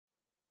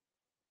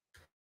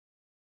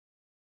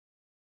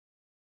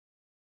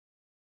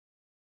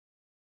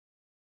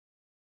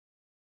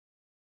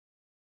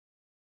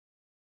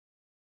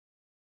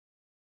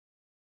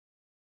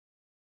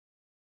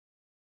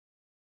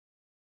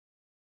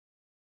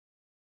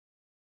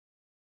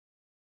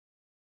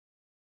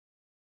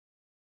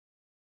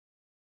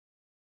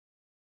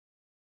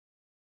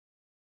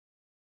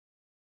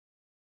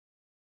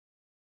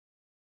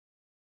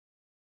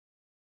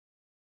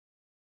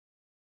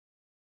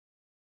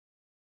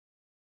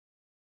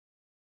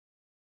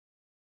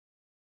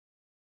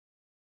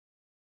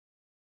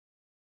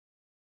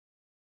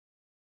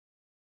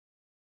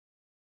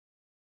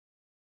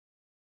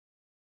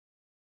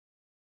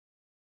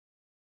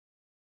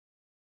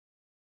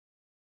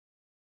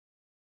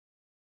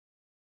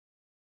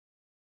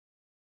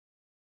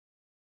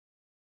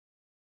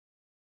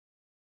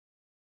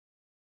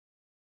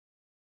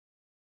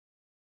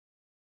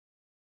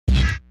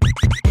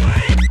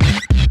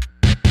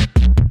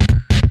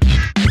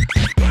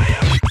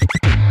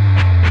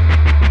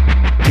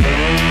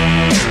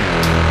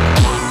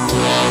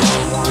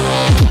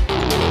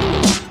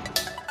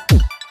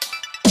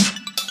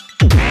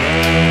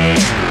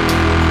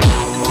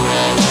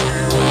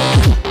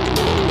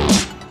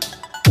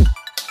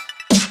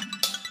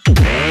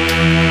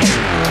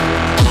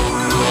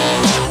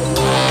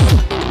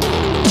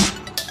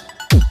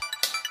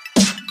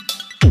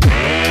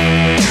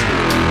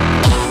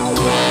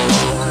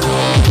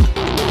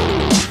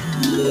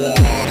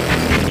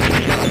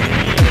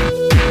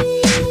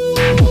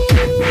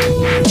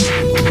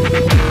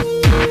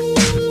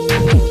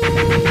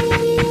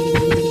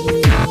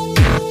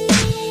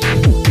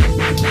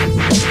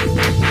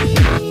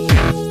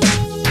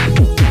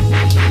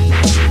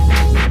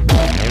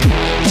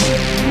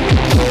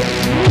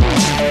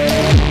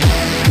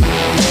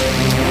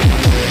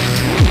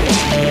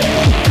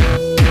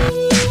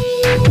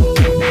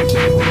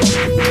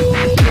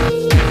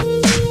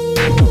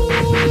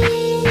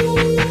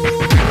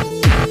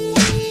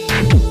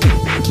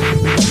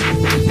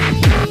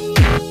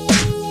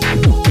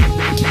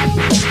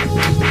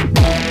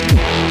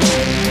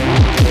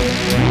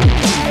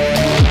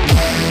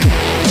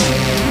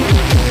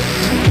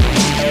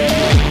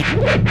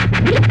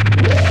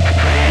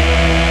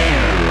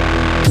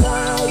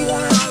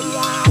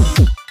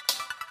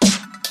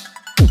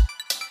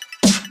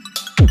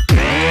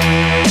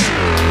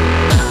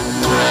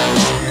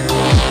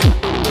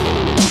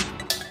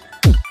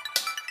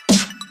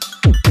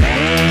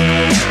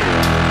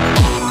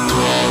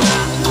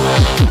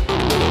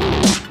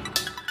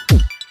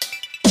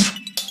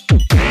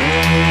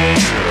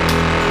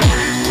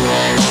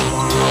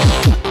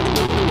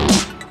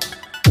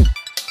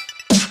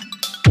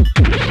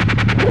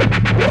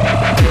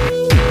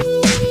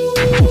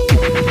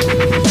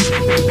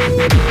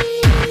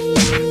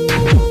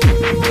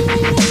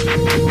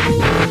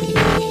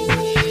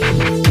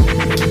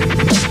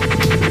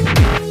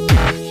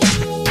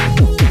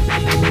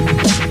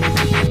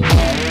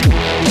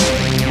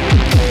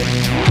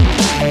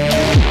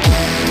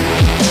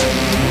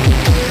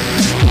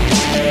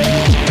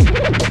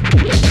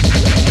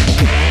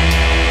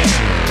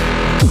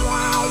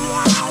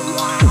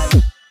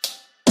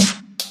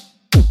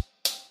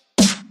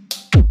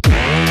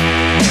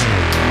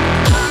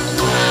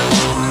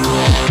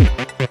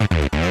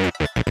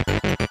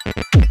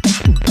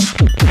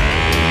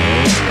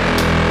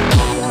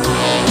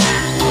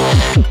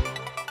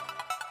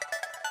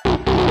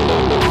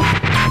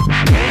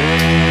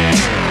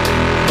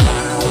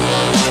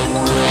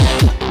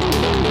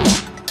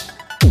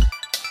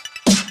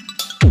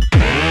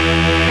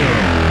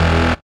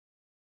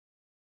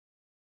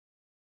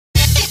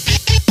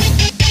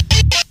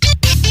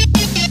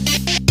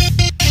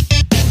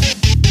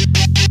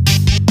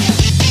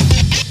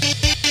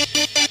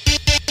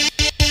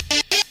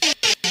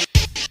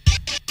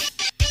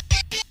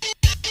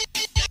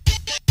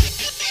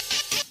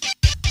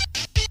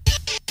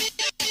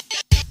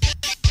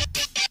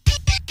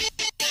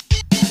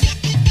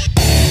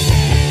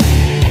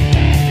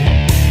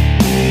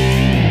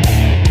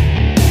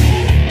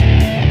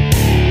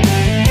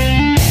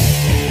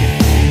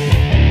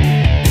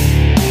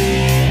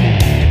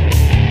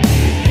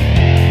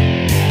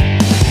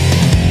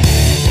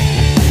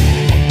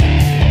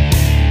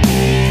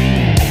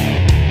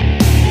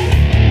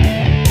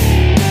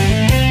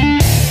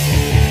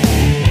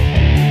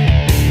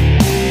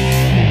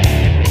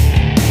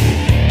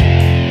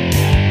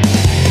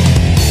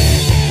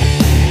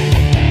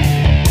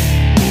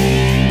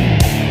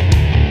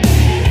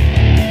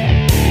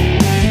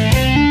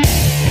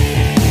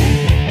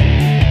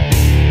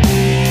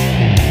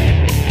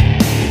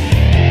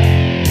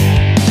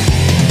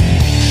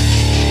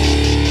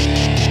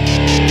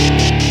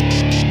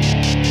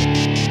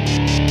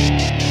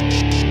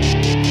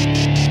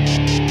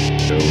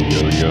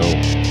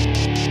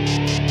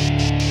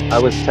I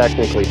was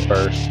technically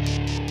first.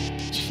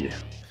 Yeah.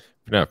 If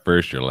you're not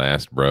first, you're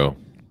last, bro.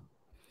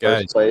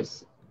 Guys, First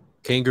place.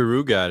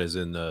 Kangaroo God is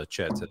in the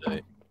chat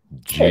tonight.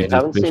 Hey, Jesus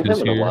haven't Fish seen him is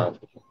in a here. while.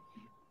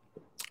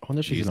 I wonder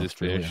if he's in Jesus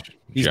Australia. Fish.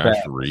 He's Josh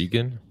back.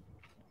 Regan.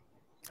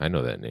 I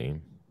know that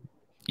name.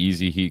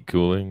 Easy Heat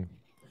Cooling.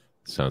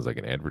 Sounds like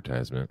an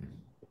advertisement.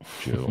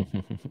 Chill.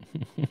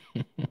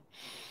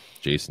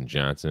 Jason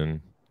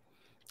Johnson.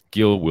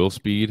 Gil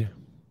Willspeed.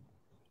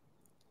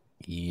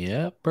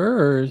 Yeah,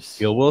 Burrs.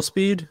 Gil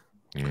Willspeed?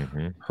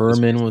 Mm-hmm.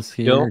 Herman was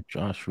here. Gil?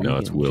 Josh No,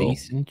 Regan. it's Will.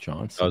 Jason I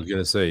Johnson. was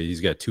gonna say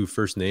he's got two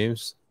first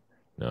names.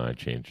 No, I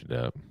changed it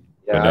up.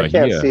 Yeah, But no, I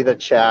can't he, see the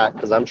chat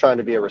because I'm trying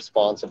to be a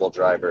responsible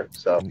driver.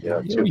 So,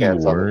 No, two you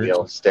hands on the weren't.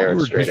 wheel, You staring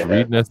were straight just ahead.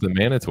 reading us the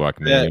Manitowoc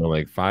manual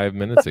like 5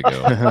 minutes ago.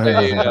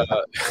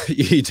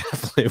 He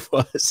definitely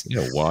was.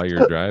 While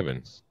you're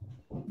driving.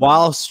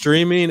 While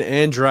streaming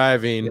and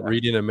driving,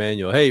 reading a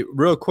manual. Hey,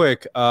 real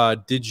quick,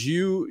 did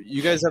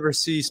you guys ever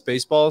see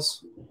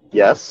Spaceballs?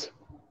 Yes.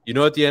 You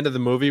know, at the end of the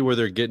movie where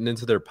they're getting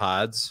into their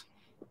pods,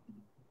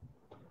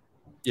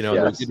 Yes.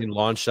 they're getting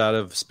launched out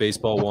of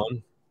Spaceball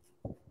 1.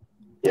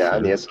 Yeah,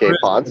 and the escape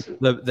pods.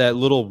 That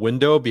little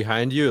window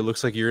behind you, it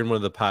looks like you're in one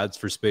of the pods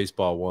for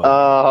Spaceball 1.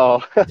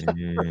 Oh,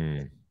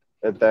 Mm,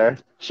 right there.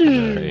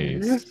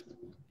 nice.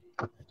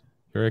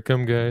 Here I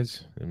come,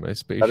 guys, in my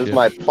spaceship. That is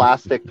my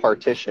plastic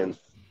partition.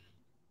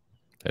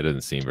 That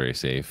doesn't seem very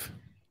safe.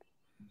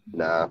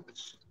 Nah.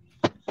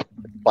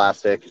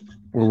 Plastic.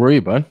 Where were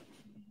you, bud?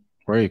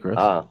 Where are you, Chris?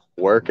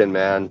 Working,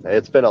 man.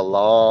 It's been a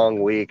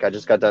long week. I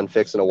just got done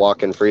fixing a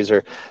walk-in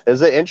freezer. It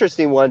was an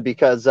interesting one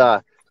because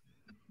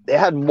they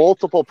had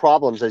multiple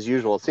problems as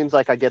usual. It seems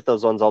like I get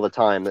those ones all the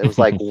time. It was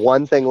like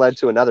one thing led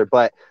to another,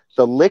 but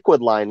the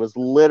liquid line was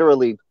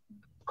literally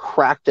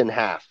cracked in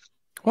half.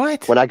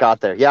 What? When I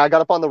got there. Yeah, I got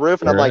up on the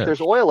roof and I'm like,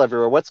 there's oil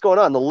everywhere. What's going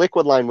on? The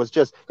liquid line was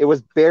it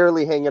was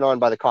barely hanging on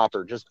by the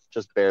copper. Just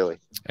barely.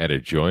 At a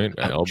joint,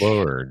 an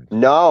elbow, or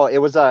No, it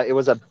was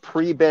a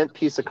pre-bent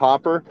piece of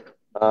copper.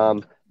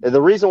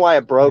 The reason why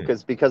it broke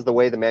is because the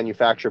way the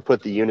manufacturer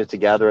put the unit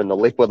together and the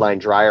liquid line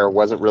dryer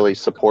wasn't really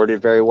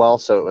supported very well,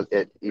 so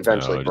it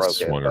eventually broke.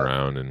 Swung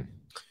around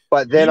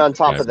but then on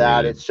top of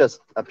that, Exactly. it's just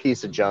a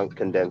piece of junk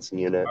condensing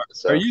unit.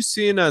 So. Are you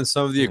seeing on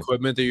some of the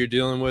equipment that you're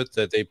dealing with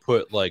that they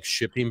put like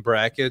shipping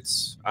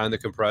brackets on the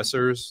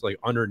compressors, like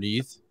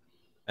underneath,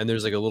 and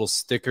there's like a little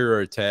sticker or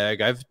a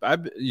tag? I've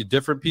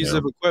different pieces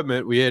of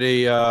equipment. We had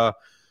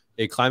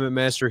a Climate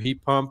Master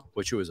heat pump,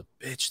 which it was a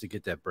bitch to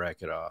get that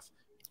bracket off.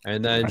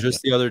 And then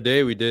just the other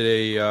day, we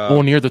did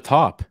a near the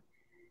top.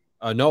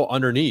 No,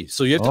 underneath.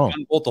 So you have to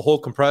unbolt the whole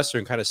compressor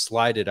and kind of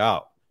slide it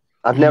out.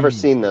 I've never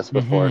seen this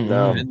before.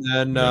 No. And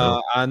then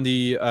on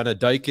a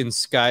Daikin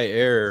Sky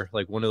Air,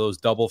 like one of those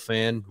double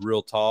fan,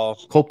 real tall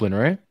Copeland,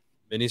 right?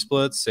 mini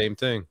splits, same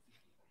thing.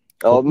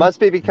 Oh, it must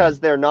be because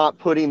they're not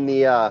putting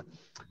the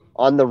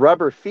on the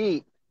rubber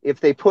feet. If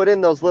they put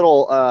in those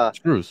little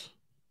screws.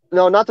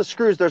 No, not the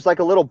screws. There's like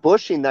a little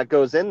bushing that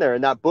goes in there,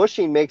 and that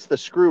bushing makes the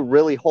screw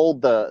really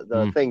hold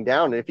the thing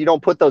down. And if you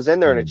don't put those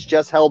in there and it's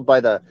just held by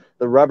the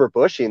rubber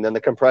bushing, then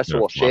the compressor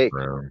will shake.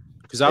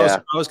 Because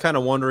I was kind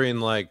of wondering,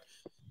 like,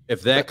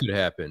 if that could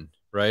happen,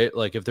 right?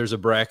 Like if there's a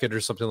bracket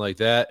or something like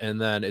that,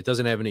 and then it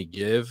doesn't have any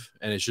give,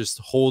 and it's just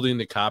holding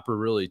the copper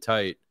really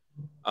tight.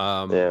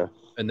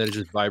 And then it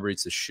just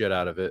vibrates the shit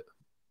out of it.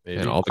 Maybe.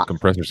 And all the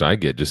compressors I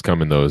get just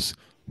come in those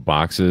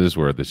boxes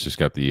where it's just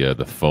got the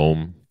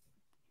foam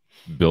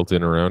built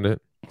in around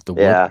it.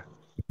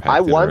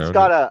 I once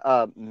got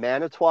a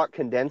Manitowoc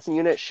condensing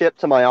unit shipped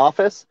to my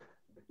office.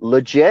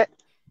 Legit,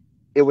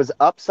 it was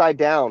upside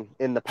down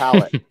in the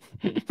pallet,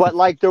 but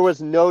like there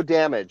was no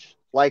damage.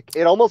 Like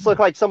it almost looked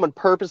like someone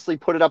purposely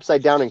put it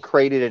upside down and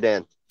crated it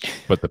in.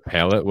 But the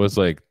pallet was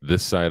like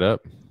this side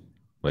up.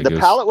 Like the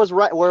pallet was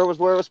right where it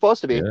was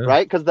supposed to be,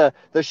 right? Because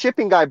the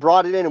shipping guy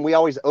brought it in, and we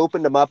always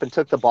opened them up and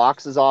took the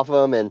boxes off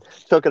them and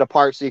took it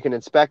apart so you can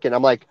inspect it.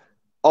 I'm like,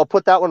 I'll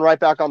put that one right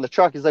back on the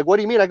truck. He's like, what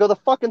do you mean? I go, the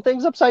fucking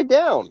thing's upside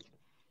down.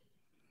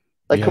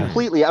 Like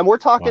completely. And we're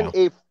talking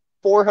a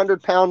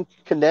 400-pound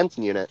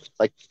condensing unit,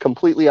 like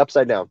completely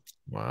upside down.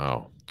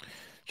 Wow.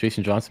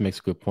 Jason Johnson makes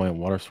a good point.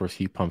 Water source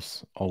heat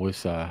pumps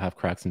always have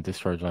cracks in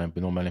discharge line,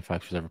 but no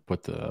manufacturers ever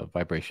put the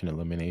vibration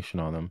elimination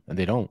on them. And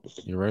they don't.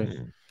 You're right.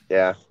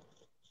 Yeah.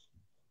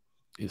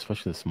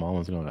 Especially the small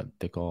ones, got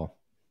dick all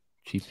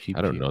cheap.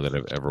 I don't know that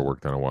I've ever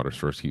worked on a water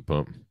source heat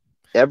pump.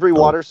 Every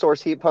water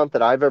source heat pump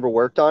that I've ever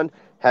worked on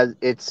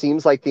it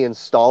seems like the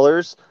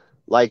installers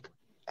like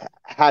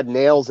had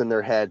nails in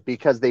their head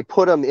because they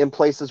put them in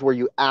places where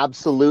you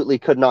absolutely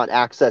could not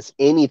access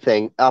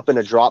anything up in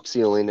a drop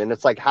ceiling. And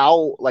it's like,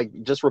 how,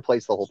 like, just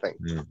replace the whole thing.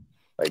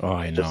 Like,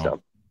 I know. Just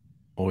dumb.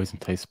 Always in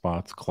tight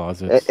spots,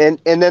 closets. And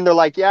then they're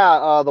like,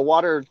 the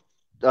water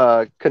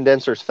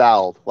condenser's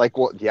fouled. Like,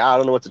 well, I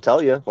don't know what to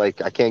tell you.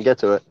 Like, I can't get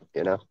to it,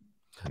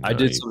 I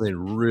did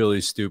something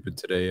really stupid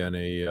today on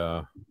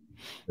a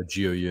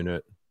Geo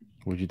unit.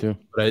 What'd you do?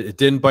 But it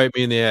didn't bite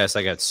me in the ass.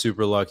 I got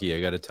super lucky,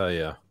 I got to tell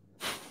you.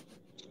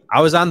 I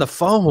was on the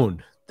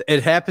phone.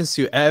 It happens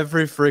to you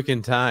every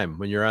freaking time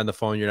when you're on the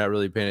phone. You're not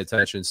really paying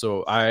attention.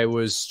 So I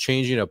was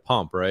changing a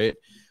pump right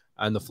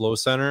on the flow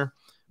center.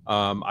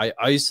 I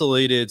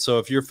isolated. So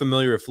if you're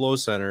familiar with flow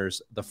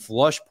centers, the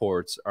flush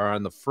ports are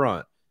on the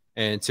front,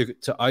 and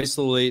to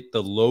isolate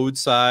the load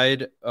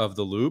side of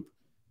the loop,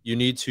 you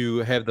need to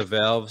have the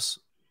valves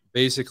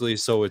basically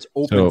so it's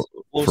open. So to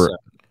the flow center.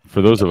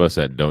 for those of us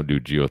that don't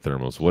do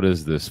geothermals, what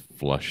is this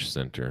flush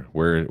center?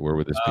 Where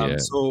would this be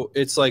at? So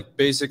it's like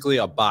basically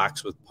a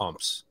box with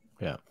pumps.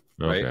 Yeah.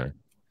 Right? Okay.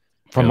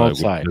 From And,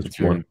 outside. Just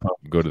one pump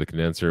go to the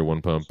condenser,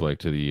 one pump like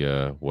to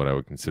the what I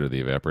would consider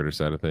the evaporator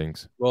side of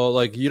things. Well,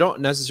 like you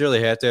don't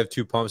necessarily have to have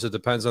two pumps. It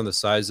depends on the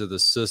size of the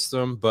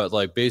system. But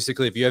like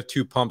basically, if you have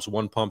two pumps,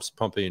 one pump's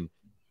pumping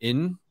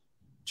in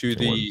to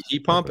the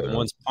heat pump, and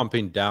one's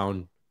pumping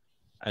down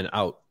and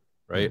out,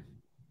 right?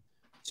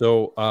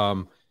 So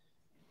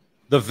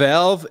the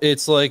valve,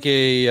 it's like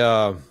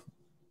it's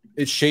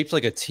shaped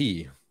like a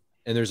T,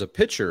 and there's a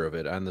picture of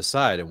it on the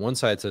side, and one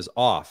side says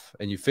off,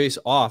 and you face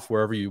off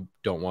wherever you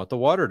don't want the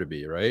water to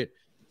be, right?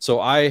 So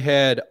I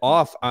had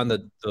off on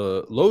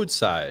the load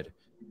side,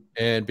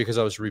 and because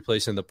I was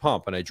replacing the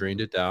pump, and I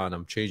drained it down,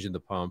 I'm changing the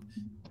pump,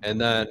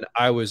 and then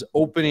I was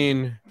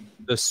opening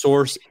the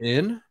source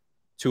in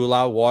to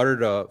allow water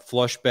to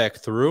flush back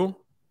through,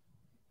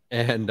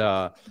 and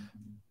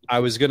I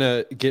was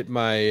gonna get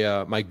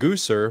my my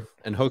gooser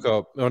and hook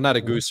up, or not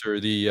a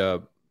gooser,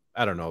 the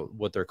I don't know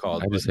what they're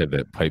called. I just have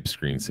that pipe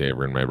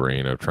screensaver in my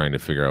brain of trying to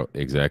figure out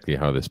exactly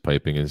how this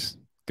piping is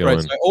going.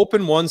 Right, so I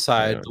open one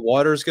side, the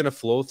water is going to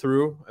flow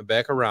through and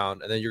back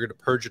around, and then you're going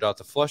to purge it out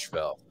the flush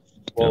valve.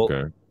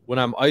 Well, when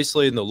I'm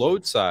isolating the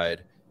load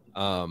side,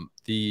 and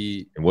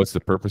what's the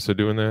purpose of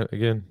doing that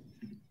again?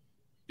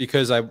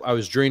 Because I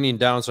was draining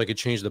down so I could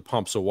change the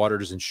pump so water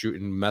doesn't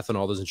shoot and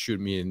methanol doesn't shoot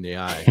me in the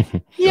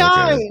eye.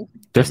 Yeah,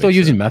 they're still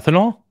using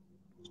methanol.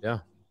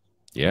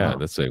 Yeah,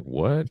 that's like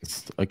what?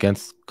 It's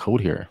against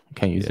code here.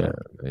 Can't use that.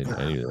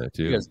 I knew that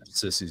too. You guys are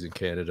sissies in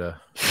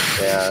Canada.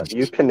 Yeah,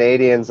 you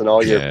Canadians and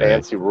all your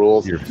fancy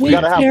rules. We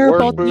gotta have care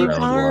about the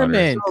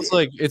environment. It's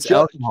like it's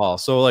alcohol.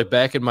 So like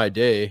back in my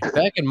day,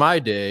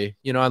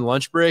 you know, on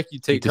lunch break, you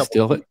take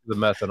distill it, the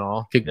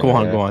methanol. Okay, go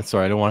on.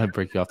 Sorry, I don't want to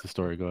break you off the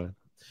story. Go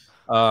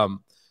ahead.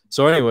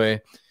 So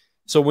anyway,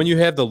 so when you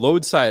have the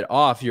load side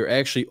off, you're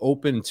actually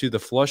open to the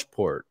flush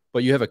port,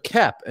 but you have a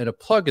cap and a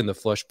plug in the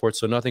flush port,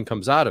 so nothing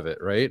comes out of it,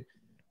 right?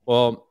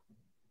 Well,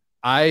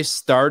 I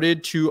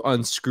started to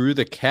unscrew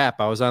the cap.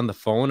 I was on the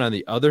phone on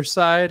the other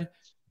side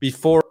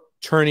before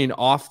turning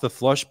off the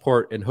flush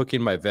port and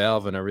hooking my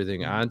valve and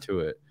everything onto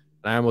it.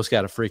 And I almost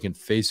got a freaking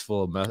face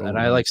full of mess. And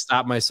I like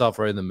stopped myself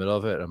right in the middle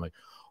of it. And I'm like,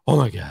 oh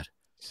my God.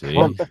 See,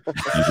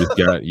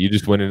 you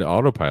just went into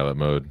autopilot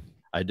mode.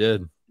 I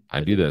did.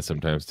 I do that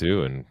sometimes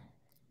too, and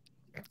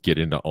get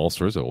into all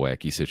sorts of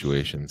wacky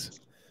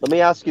situations. Let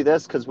me ask you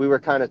this, because we were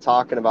kind of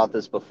talking about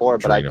this before,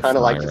 but I'd kind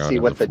of like to see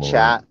what the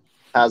chat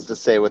has to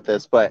say with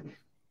this. But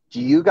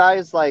do you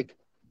guys like,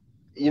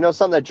 you know,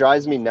 something that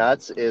drives me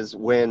nuts is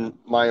when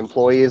my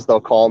employees, they'll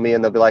call me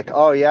and they'll be like,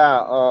 oh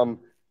yeah,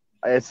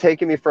 it's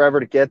taking me forever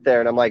to get there.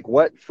 And I'm like,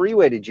 what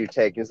freeway did you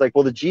take? And he's like,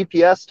 well, the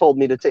GPS told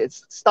me to take.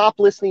 Stop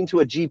listening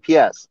to a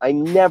GPS. I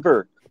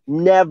never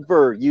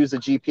use a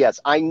GPS.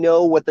 I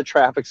know what the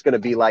traffic's going to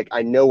be like.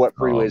 I know what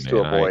freeways to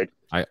avoid.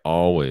 I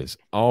always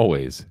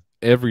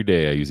every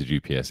day I use a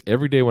GPS.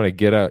 Every day when I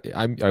get out,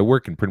 I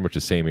work in pretty much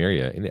the same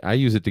area, and I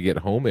use it to get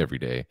home every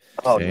day.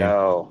 Oh,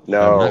 no.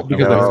 Not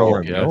because I know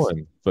where I'm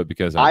going, but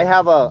because I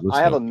have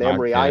a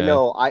memory. I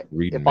know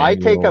if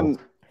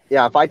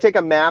I take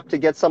a map to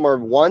get somewhere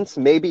once,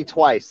 maybe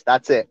twice,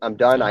 that's it. I'm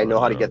done. I know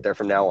how to get there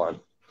from now on.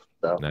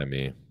 So. Not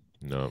me.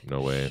 No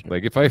way.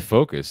 Like if I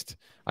focused,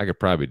 I could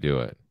probably do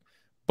it,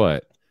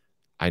 but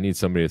I need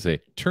somebody to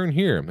say, turn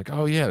here. I'm like,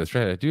 oh yeah, that's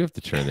right. I do have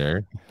to turn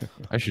there.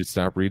 I should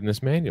stop reading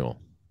this manual.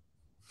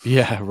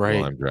 Yeah, right.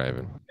 While I'm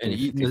driving and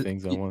eating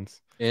things at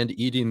once, and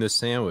eating the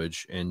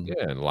sandwich, and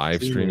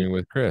live streaming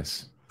with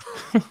Chris.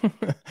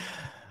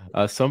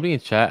 Somebody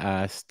in chat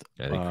asked.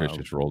 I think Chris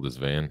just rolled his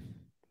van.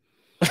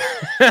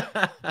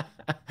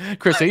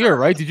 Chris, are you all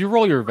right? Did you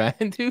roll your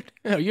van, dude?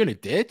 Are you in a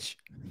ditch?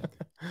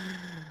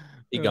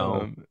 He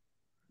gone.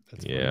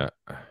 Yeah.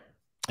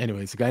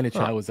 Anyways, the guy in the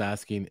chat was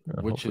asking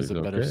which is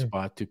a better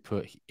spot to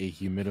put a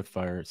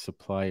humidifier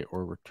supply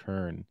or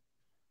return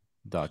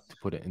duct, to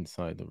put it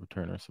inside the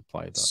return or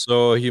supply duct.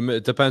 So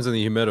it depends on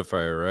the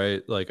humidifier,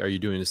 right? Like, are you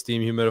doing a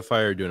steam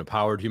humidifier? Are you doing a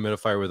powered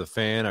humidifier with a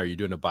fan? Are you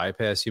doing a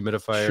bypass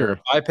humidifier? Sure.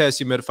 A bypass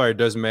humidifier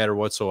doesn't matter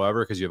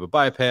whatsoever because you have a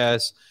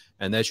bypass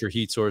and that's your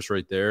heat source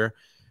right there.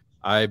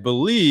 I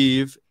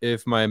believe,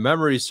 if my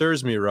memory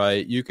serves me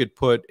right, you could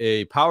put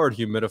a powered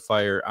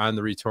humidifier on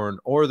the return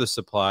or the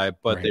supply,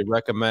 but they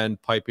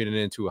recommend piping it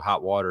into a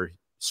hot water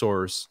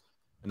source.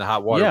 And the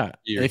hot water,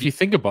 if you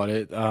think about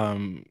it,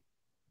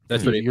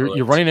 that's what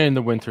you're running it in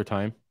the winter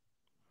time.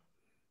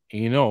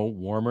 And, you know,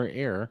 warmer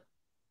air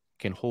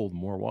can hold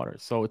more water,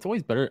 so it's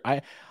always better.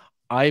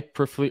 I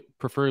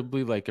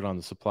preferably like it on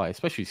the supply,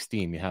 especially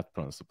steam. You have to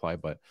put on the supply,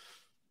 but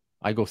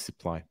I go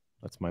supply.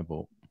 That's my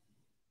vote.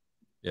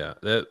 Yeah,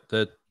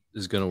 that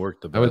is going to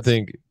work the best. I would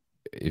think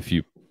if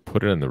you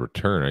put it on the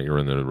return, right, you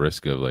run the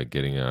risk of like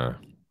getting I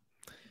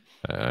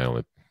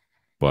only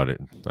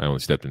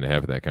stepped into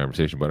half of that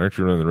conversation, but aren't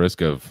you running the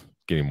risk of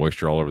getting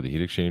moisture all over the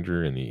heat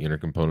exchanger and the inner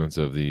components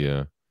of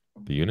the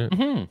unit?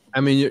 Mm-hmm.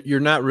 I mean, you're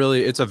not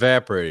really. It's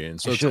evaporating,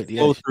 so it's a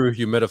flow-through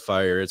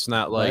humidifier. It's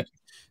not like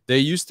they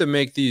used to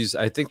make these.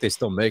 I think they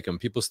still make them.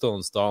 People still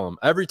install them.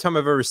 Every time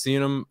I've ever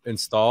seen them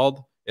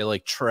installed, it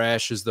like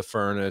trashes the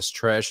furnace,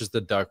 trashes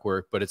the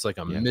ductwork, but it's like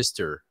a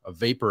mister, a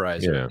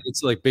vaporizer. Yeah.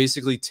 It's like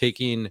basically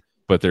taking.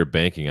 But they're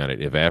banking on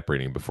it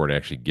evaporating before it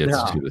actually gets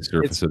to the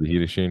surface of the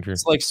heat exchanger.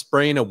 It's like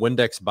spraying a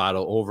Windex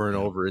bottle over and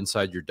over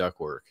inside your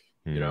ductwork.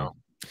 You know.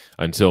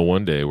 Until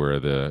one day where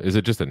is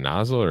it just a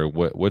nozzle or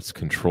what's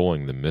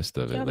controlling the mist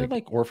of it? Yeah, they're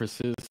like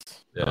orifices.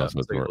 Yeah.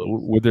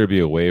 Would there be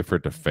a way for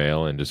it to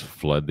fail and just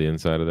flood the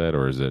inside of that,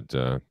 or is it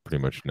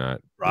pretty much not?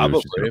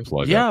 Probably.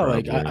 Yeah,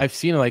 like I've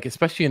seen like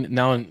especially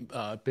now in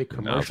big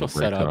commercial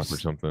setups or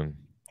something.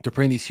 They're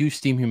putting these huge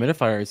steam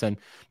humidifiers, and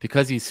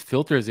because these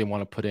filters they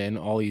want to put in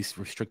all these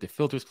restricted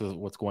filters because of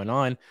what's going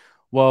on.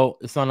 Well,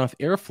 it's not enough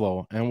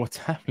airflow, and what's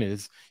happening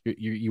is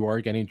you are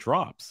getting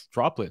droplets,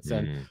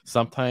 and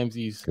sometimes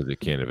these because it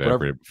can't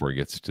evaporate before it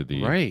gets to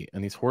the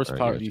and these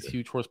these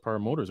huge horsepower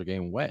motors are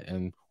getting wet,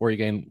 or you're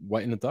getting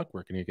wet in the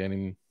ductwork, and you're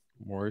getting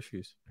more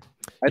issues.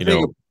 I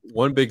think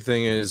one big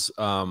thing is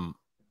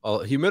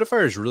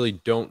humidifiers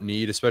really don't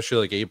need, especially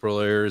like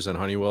Aprilairs and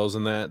Honeywells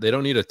and that, they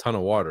don't need a ton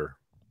of water,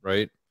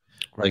 right?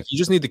 Like you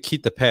just need to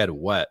keep the pad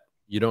wet.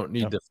 You don't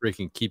need to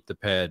freaking keep the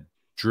pad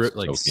drip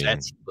like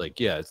set. Like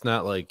it's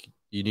not like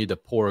you need to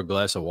pour a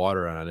glass of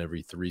water on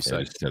every 3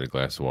 seconds. Just set a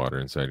glass of water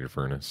inside your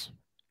furnace.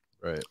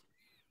 Right.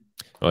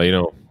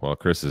 Well, while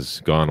Chris has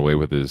gone away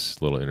with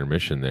his little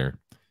intermission there,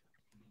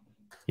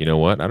 you know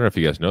what? I don't know if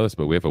you guys know this,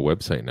 but we have a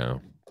website now.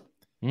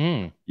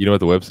 You know what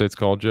the website's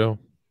called, Joe?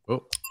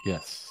 Oh,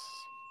 yes.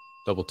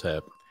 Double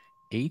tap.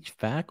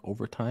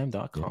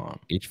 HVACovertime.com.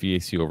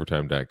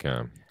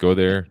 HVACovertime.com. Go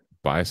there,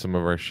 buy some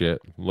of our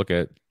shit, look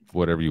at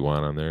whatever you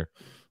want on there.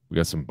 We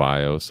got some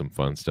bios, some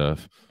fun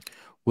stuff.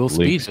 Will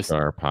Speed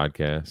our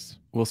podcast.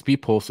 Will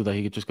Speed posted that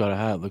he just got a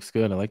hat. Looks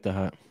good. I like the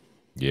hat.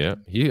 Yeah,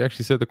 he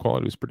actually said the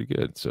quality was pretty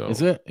good. So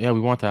is it? Yeah,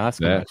 we want to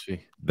ask him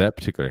actually. That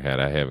particular hat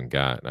I haven't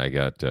got. I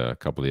got a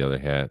couple of the other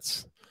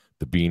hats,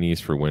 the beanies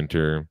for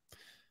winter.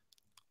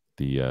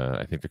 The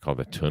I think they're called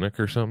the tunic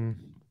or something.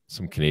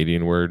 Some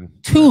Canadian word.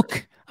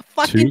 Toque. A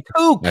fucking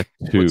toque. A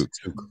toque.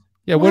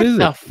 Yeah, what is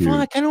the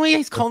fuck? I don't know why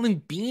he's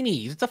calling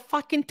beanies. It's a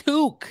fucking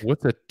toque.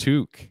 What's a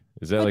toque?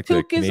 Is that like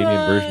the Canadian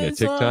version of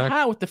TikTok? A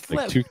hat with the flip.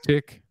 Like toque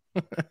tick?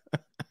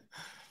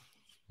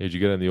 Did you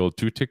get on the old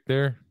toque tick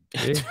there?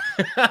 Hey?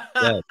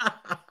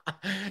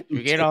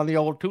 You get on the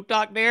old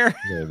TikTok there?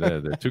 Yeah,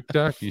 the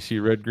TikTok. You see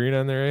red green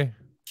on there,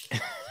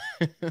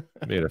 eh?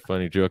 Made a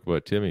funny joke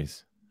about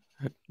Timmy's.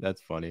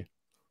 That's funny.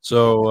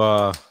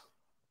 So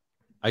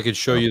I could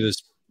show you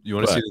this. You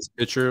want to see this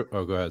picture?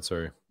 Oh, go ahead.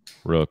 Sorry.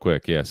 Real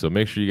quick. Yeah. So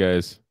make sure you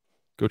guys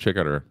go check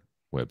out our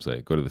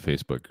website. Go to the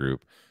Facebook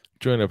group.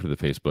 Join up to the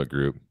Facebook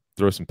group.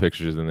 Throw some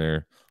pictures in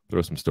there.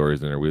 Throw some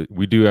stories in there.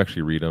 We do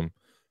actually read them.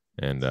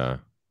 And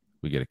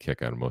we get a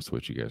kick out of most of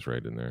what you guys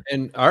write in there.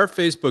 And our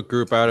Facebook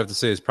group, I would have to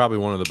say, is probably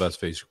one of the best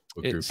Facebook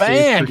groups.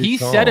 Bam! He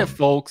said it,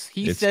 folks.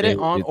 He said it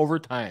on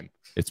overtime.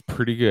 It's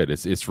pretty good.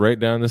 It's right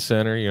down the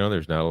center. You know,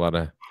 there's not a lot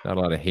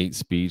of hate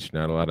speech,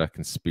 not a lot of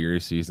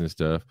conspiracies and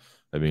stuff.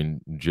 I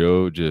mean,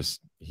 Joe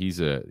he's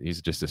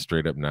just a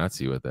straight up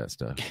Nazi with that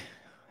stuff.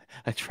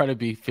 I try to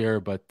be fair,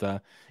 but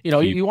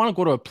you want to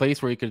go to a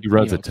place where you could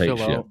runs a tight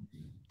ship.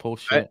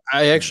 Post shit.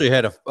 I actually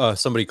had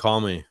somebody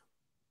call me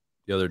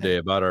the other day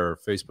about our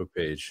Facebook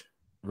page.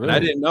 Really? And I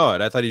didn't know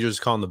it. I thought he was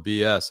just calling the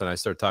BS. And I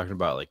started talking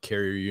about like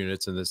carrier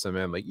units and this and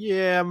that. I'm like,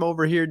 yeah, I'm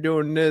over here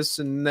doing this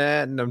and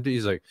that. And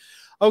he's like,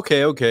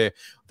 okay.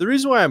 The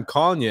reason why I'm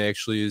calling you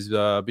actually is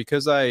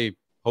because I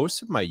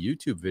posted my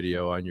YouTube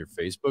video on your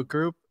Facebook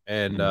group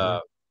and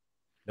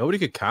nobody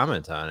could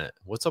comment on it.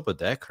 What's up with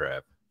that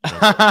crap?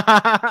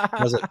 I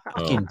was like,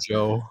 fucking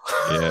Joe.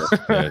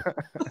 Yeah.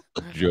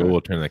 Joe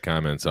will turn the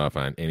comments off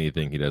on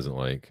anything he doesn't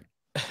like.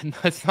 No,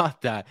 it's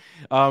not that.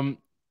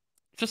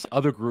 Just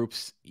other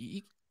groups.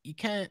 You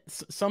can't.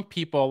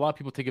 A lot of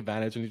people take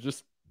advantage and you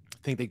just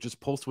think they just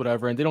post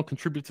whatever and they don't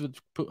contribute to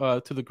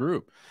the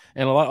group.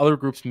 And a lot of other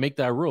groups make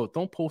that rule.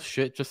 Don't post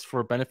shit just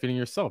for benefiting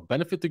yourself.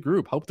 Benefit the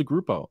group. Help the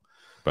group out.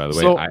 By the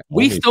way,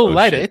 we still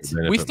let it.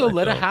 We still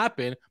let it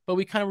happen, but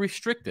we kind of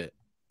restrict it.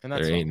 And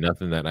that's there ain't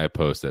nothing that I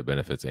post that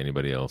benefits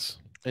anybody else.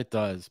 It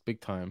does, big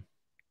time.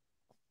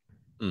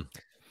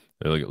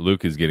 Look,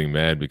 Luke is getting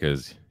mad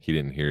because he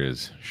didn't hear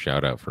his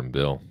shout out from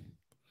Bill.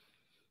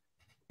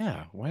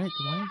 Yeah, why do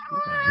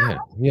that?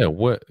 Yeah.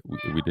 What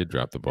we did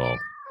drop the ball.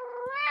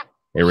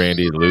 Hey,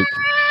 Randy, Luke.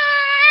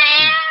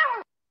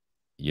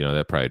 You know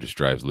that probably just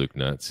drives Luke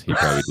nuts. He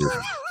probably just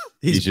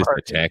he's just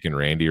attacking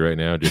Randy right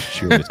now, just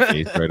chewing his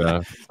face right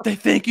off. They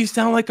think you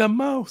sound like a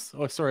mouse.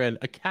 Oh, sorry,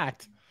 a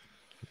cat.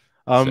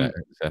 Is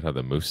that how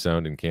the moose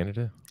sound in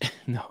Canada?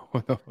 No,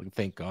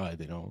 thank God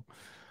they don't.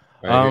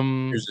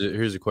 Right,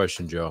 here's a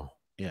question, Joe.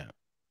 Yeah.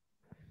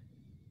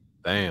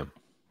 Bam.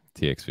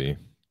 TXV.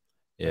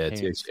 Yeah,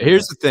 TXV.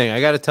 Here's the thing.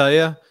 I got to tell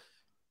you.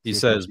 He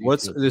says,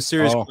 "What's the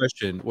serious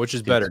question? Which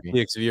is better,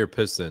 TXV or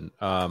piston?"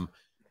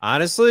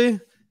 Honestly,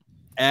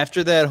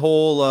 after that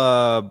whole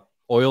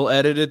oil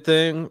edited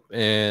thing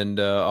and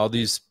all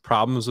these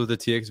problems with the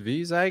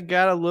TXVs, I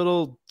got a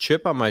little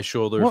chip on my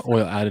shoulder. What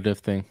oil additive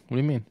thing? What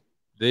do you mean?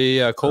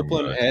 The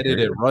Copeland added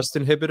a rust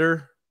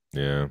inhibitor,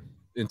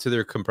 into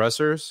their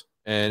compressors,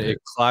 and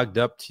it clogged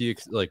up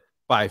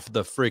by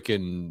the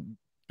freaking.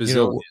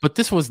 But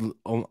this was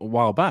a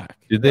while back.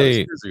 Did they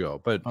years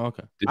ago? But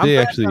okay. Did they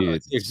actually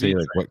say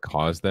like what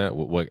caused that?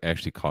 What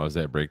actually caused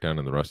that breakdown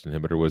in the rust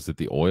inhibitor? Was it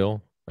the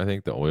oil? I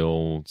think the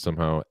oil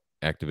somehow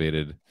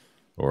activated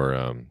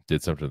or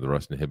did something to the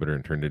rust inhibitor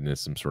and turned it into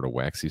some sort of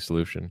waxy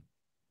solution.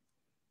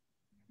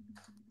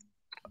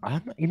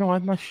 I'm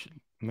not sure.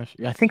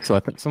 I think so. I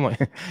think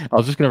something. I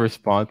was just gonna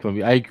respond to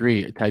him. I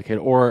agree, Ted Kid.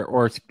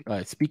 Or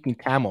speaking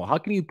Tamil. How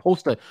can you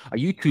post a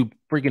YouTube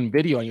friggin'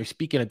 video and you're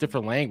speaking a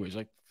different language?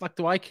 Like, fuck,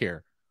 do I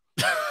care?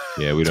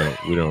 Yeah, we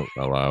don't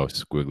allow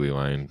squiggly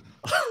line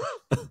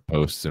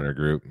posts in our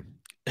group.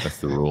 That's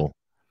the rule.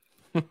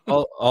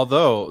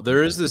 Although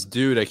there is this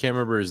dude, I can't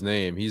remember his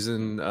name. He's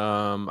in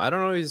I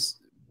don't know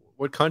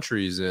what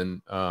country he's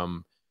in.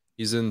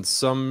 He's in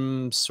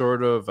some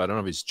sort of, I don't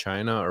know if he's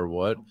China or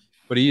what.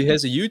 But he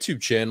has a YouTube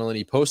channel and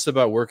he posts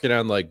about working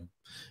on like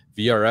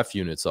VRF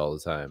units all the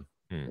time.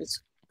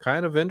 It's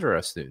kind of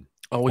interesting.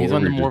 Oh, he's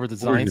on the more of a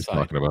design side.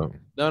 Talking about?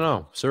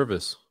 No,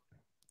 service.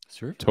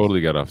 Service. Totally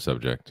got off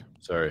subject.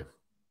 Sorry.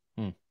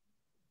 I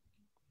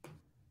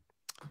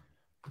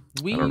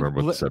don't remember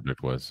what the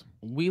subject was.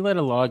 We let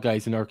a lot of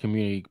guys in our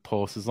community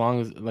post as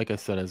long as, like I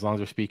said, as long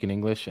as they're speaking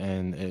English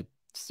and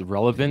it's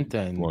relevant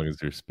and as long as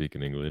they're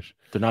speaking English,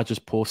 they're not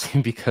just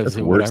posting because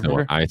it's worse than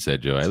what I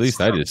said, Joe. At least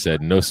I just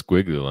said no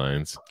squiggly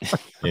lines,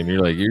 and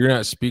you're like, you're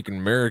not speaking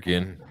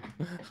American.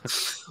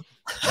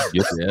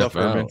 Get the F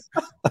out.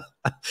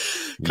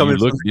 You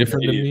look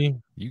different than me.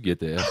 You get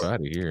the F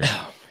out of here.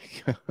 Oh,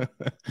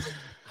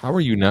 how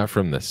are you not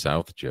from the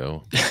South,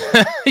 Joe?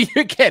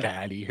 You get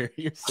out of here.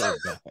 You're so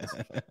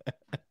bad.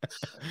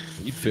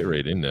 You'd fit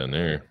right in down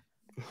there.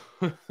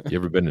 You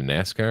ever been to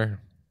NASCAR?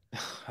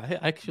 I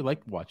actually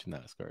like watching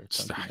NASCAR.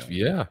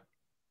 Yeah,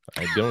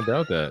 I don't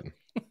doubt that.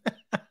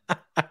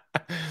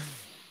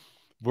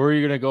 Where are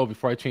you gonna go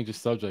before I change the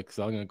subject? Because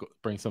I'm gonna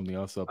bring something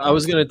else up. I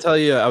was gonna tell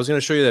you. I was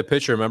gonna show you that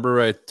picture.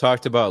 Remember, I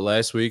talked about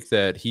last week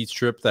that heat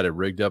strip that had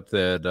rigged up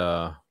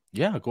that.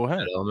 Yeah, go ahead.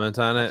 That element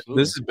on it.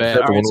 Absolutely. This is bad.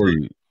 The one where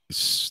you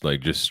like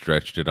just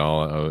stretched it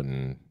all out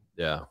and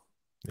yeah.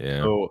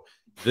 So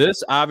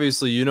this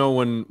obviously,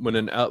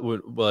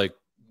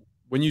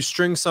 when you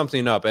string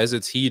something up as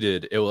it's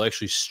heated, it will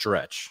actually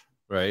stretch,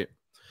 right?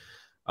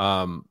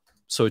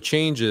 So it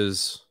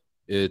changes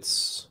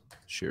its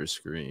share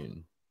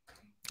screen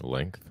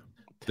length.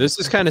 This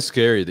is kind of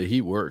scary. The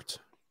heat worked,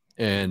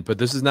 but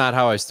this is not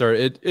how I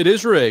started. It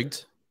is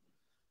rigged,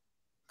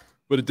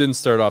 but it didn't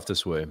start off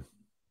this way.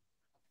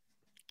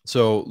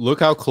 So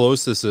look how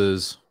close this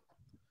is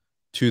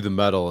to the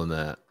metal in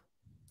that.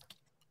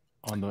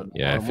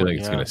 I feel like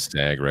it's gonna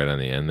sag right on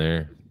the end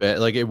there.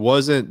 Like it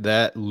wasn't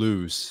that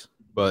loose.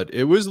 But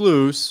it was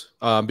loose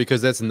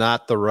because that's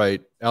not the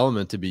right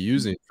element to be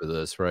using for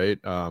this, right?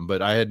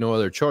 But I had no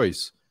other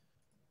choice.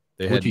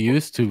 What'd you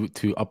use to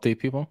update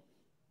people?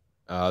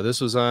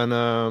 This was on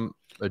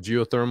a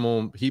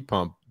geothermal heat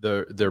pump.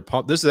 Their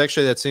pump. This is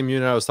actually that same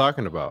unit I was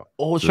talking about.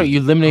 Oh, so you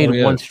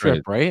eliminated one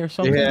strip, right, or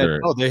something?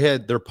 They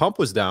had their pump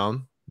was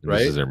down, right?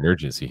 This is their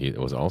emergency heat. It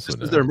was also down.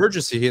 This is their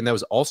emergency heat, and that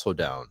was also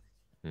down.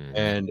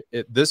 And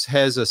this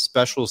has a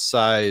special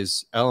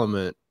size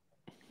element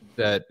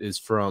that is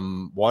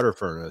from water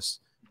furnace.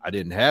 I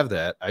didn't have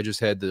that. I just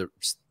had the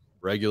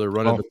regular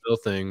run of the mill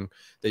thing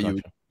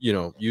that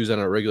you use on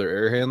a regular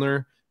air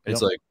handler. And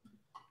it's like,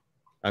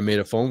 I made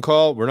a phone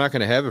call. We're not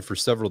going to have it for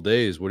several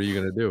days. What are you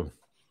going to do?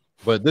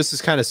 But this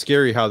is kind of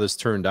scary how this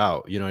turned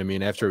out. You know what I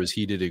mean? After it was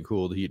heated and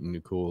cooled,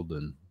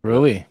 and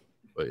really.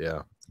 But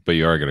yeah. But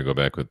you are going to go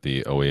back with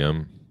the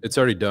OEM. It's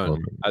already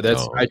done.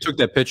 I took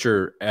that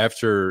picture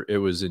after it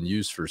was in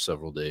use for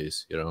several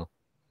days. You know.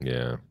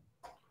 Yeah.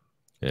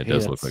 It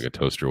does look like a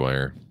toaster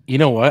wire. You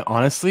know what?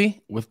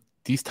 Honestly, with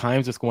these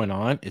times that's going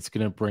on, it's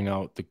going to bring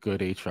out the good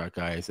HVAC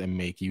guys and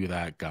make you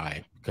that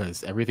guy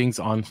because everything's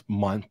on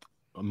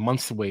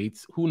month's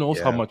waits. Who knows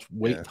how much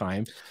wait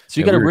time? So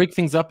you got to rig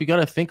things up. You got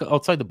to think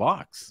outside the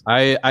box.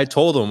 I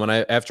told him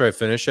after I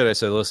finished it, I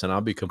said, listen, I'll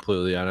be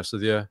completely honest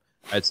with you.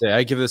 I'd say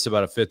I give this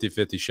about a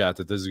 50-50 shot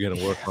that this is going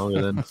to work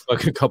longer than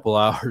like a couple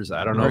hours.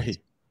 I don't know. Right.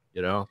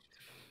 You know?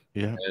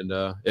 Yeah.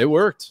 And it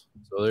worked.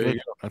 So there you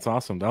go. That's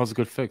awesome. That was a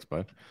good fix,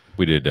 bud.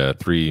 We did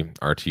 3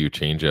 RTU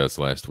changeouts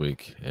last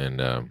week,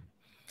 and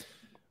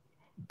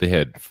they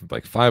had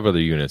like 5 other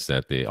units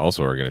that they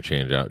also are going to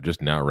change out,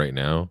 just not right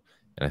now.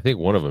 And I think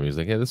one of them, he's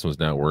like, yeah, this one's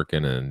not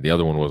working, and the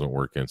other one wasn't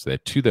working. So they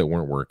had 2 that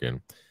weren't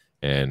working,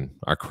 and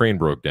our crane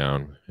broke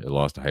down. It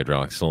lost a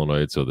hydraulic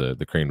solenoid, so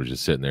the crane was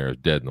just sitting there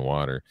dead in the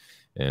water.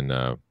 And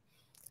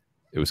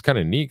it was kind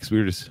of neat because we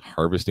were just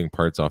harvesting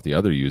parts off the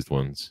other used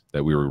ones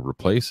that we were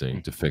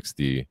replacing to fix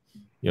the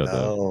you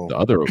know, the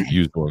other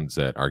used ones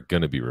that are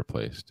going to be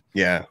replaced.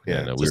 Yeah.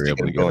 And we were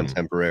able to get them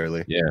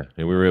temporarily. Yeah.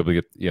 And we were able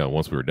to get,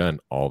 once we were done,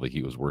 all the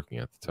heat was working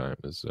at the time.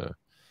 Is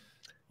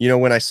you know,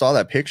 when I saw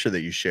that picture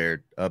that you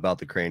shared about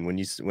the crane,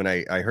 when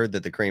I heard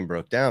that the crane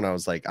broke down, I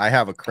was like, I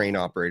have a crane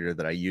operator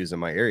that I use in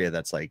my area.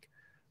 That's like,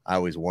 I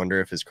always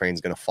wonder if his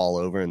crane's going to fall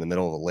over in the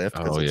middle of a lift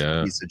because it's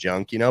a piece of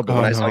junk, you know. But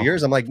when I saw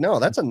yours, I'm like, no,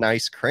 that's a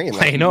nice crane.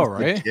 Like, I know,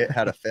 right? It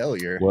had a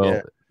failure.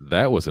 Well,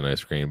 that was a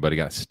nice crane, but it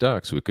got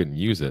stuck, so we couldn't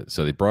use it.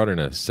 So they brought in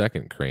a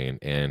second crane,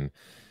 and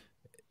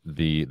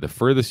the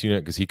furthest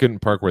unit, because he couldn't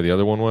park where the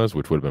other one was,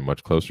 which would have been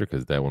much closer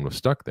because that one was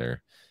stuck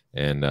there.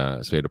 And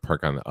so he had to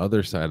park on the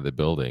other side of the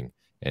building,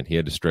 and he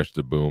had to stretch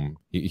the boom.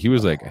 He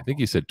was like, I think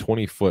he said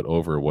 20 foot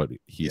over what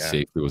he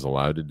safely was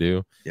allowed to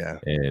do. Yeah.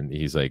 And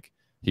he's like,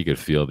 he could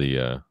feel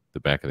the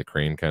back of the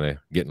crane kind of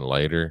getting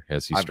lighter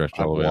as he stretched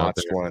all the way out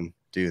there. I've watched one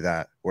do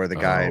that where the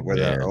guy,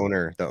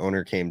 the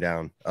owner came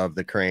down of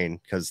the crane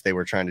because they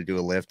were trying to do a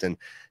lift. And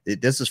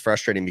this is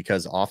frustrating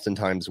because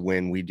oftentimes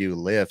when we do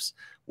lifts,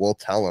 we'll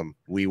tell them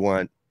we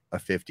want a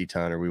 50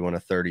 ton or we want a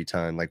 30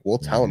 ton. Like we'll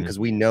tell them because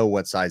we know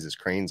what sizes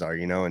cranes are,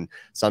 you know, and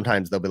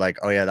sometimes they'll be like,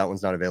 oh yeah, that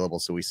one's not available.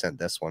 So we sent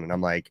this one. And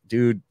I'm like,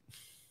 dude,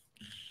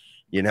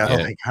 you know,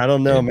 like, I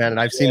don't know, man.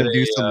 And I've seen him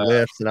do some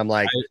lifts and I'm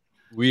like,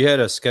 we had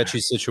a sketchy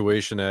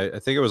situation. I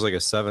think it was like a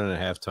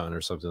 7.5 ton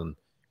or something.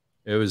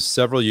 It was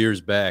several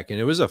years back, and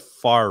it was a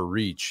far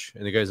reach.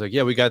 And the guy's like,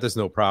 "Yeah, we got this,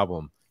 no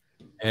problem."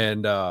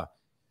 And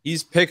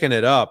he's picking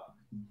it up,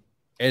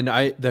 and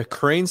the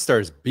crane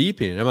starts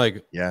beeping. And I'm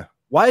like, "Yeah,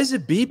 why is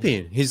it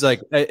beeping?" He's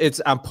like,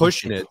 I'm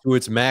pushing it to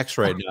its max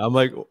right now." I'm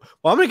like, "Well,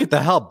 I'm gonna get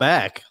the hell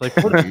back." Like,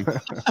 what are you?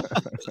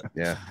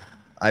 Yeah.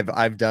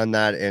 I've done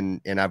that and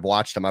I've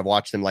watched them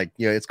like,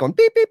 you know, it's going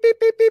beep, beep, beep,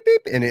 beep, beep,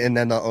 beep. And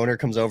then the owner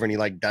comes over and he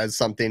like does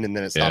something and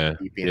then it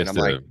stops beeping. And I'm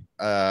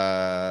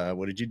like,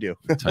 what did you do?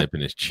 Type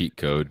in his cheat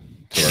code.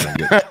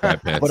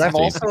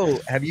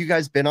 But have you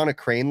guys been on a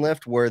crane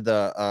lift where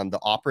the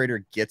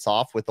operator gets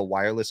off with a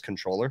wireless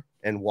controller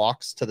and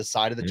walks to the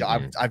side of the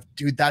job?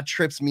 Dude, that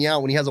trips me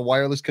out when he has a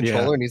wireless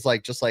controller and he's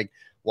like, just like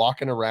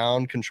walking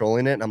around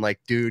controlling it. And I'm like,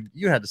 dude,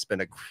 you had to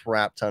spend a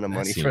crap ton of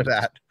money for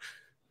that.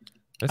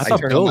 I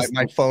turn on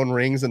my phone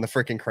rings and the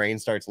freaking crane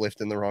starts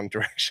lifting the wrong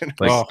direction.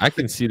 Like I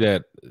can see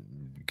that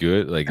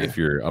good. Like if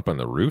you're up on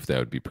the roof, that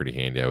would be pretty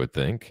handy, I would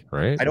think,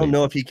 right? I don't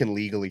know if he can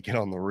legally get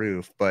on the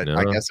roof, but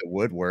I guess it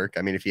would work.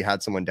 I mean, if you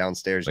had someone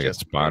downstairs, like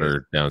just a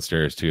spotter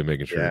downstairs too,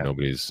 making sure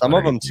nobody's. Some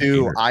of them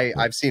too.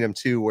 I've seen them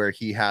too, where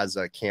he has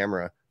a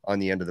camera on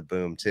the end of the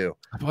boom too.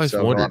 I've always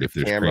wondered if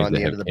there's camera on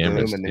the end of the boom,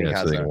 and then he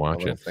has a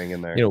little thing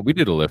in there. You know, we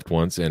did a lift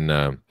once, and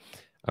I don't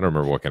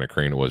remember what kind of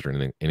crane it was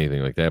or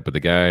anything like that, but the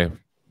guy.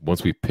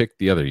 Once we picked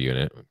the other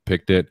unit,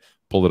 picked it,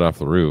 pulled it off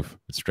the roof,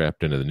 and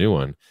strapped into the new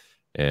one.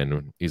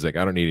 And he's like,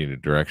 I don't need any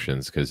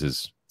directions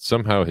because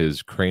somehow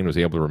his crane was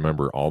able to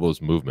remember all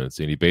those movements.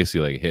 And he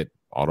basically like hit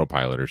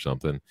autopilot or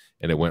something.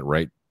 And it went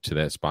right to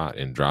that spot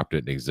and dropped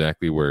it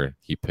exactly where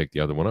he picked the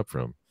other one up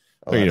from.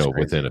 Oh, you know,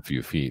 crazy. Within a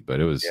few feet.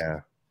 But it was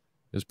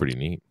pretty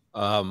neat.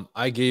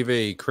 I gave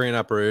a crane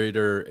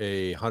operator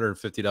a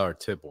 $150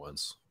 tip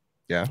once.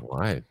 Yeah.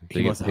 Why?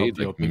 They get paid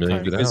like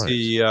millions of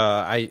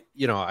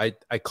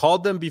dollars. I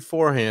called them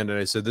beforehand and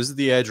I said, this is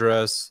the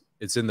address.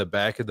 It's in the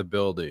back of the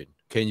building.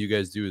 Can you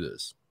guys do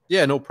this?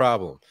 Yeah, no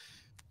problem.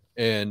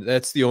 And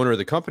that's the owner of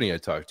the company I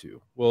talked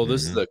to. Well,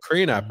 this is the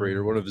crane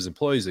operator, one of his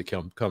employees that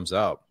comes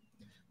out.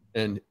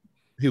 And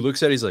he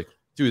looks at it, he's like,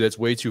 dude, that's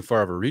way too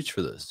far of a reach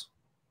for this.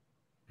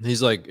 And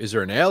he's like, is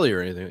there an alley or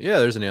anything? Yeah,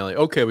 there's an alley.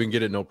 Okay, we can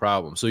get it, no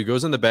problem. So he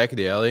goes in the back of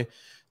the alley.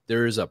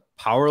 There is a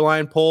power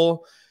line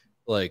pole.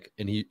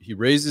 And he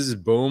raises his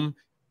boom.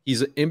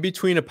 He's in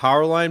between a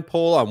power line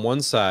pole on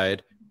one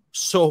side,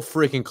 so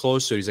freaking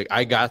close to it. He's like,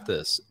 I got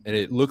this. And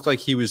it looked like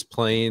he was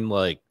playing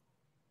like,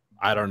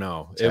 I don't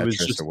know. Tetris it was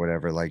just or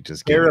whatever, like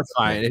just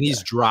terrifying. And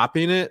he's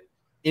dropping it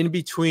in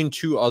between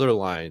two other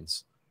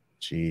lines.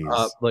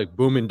 Jeez. Like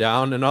booming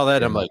down and all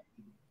that. I'm like,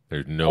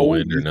 there's no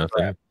wind or nothing.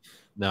 Crap.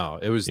 No,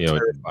 it was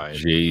terrifying.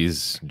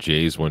 Jay's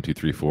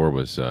 1234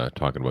 was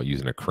talking about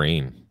using a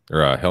crane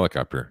or a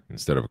helicopter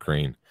instead of a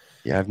crane.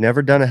 Yeah, I've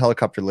never done a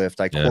helicopter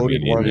lift. I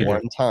quoted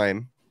one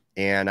time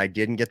and I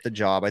didn't get the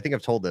job. I think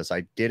I've told this.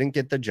 I didn't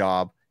get the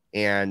job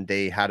and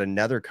they had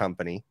another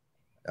company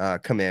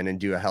come in and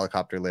do a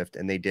helicopter lift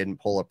and they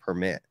didn't pull a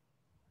permit.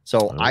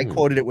 So I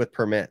quoted it with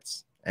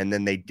permits and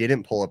then they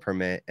didn't pull a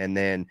permit. And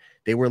then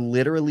they were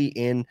literally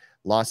in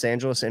Los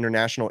Angeles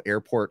International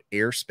Airport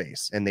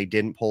airspace and they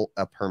didn't pull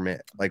a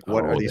permit. Like,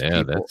 what are these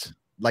people?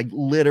 Like,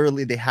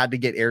 literally, they had to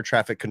get air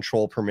traffic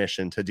control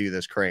permission to do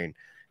this crane.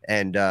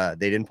 And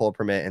they didn't pull a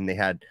permit and they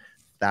had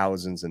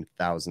thousands and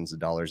thousands of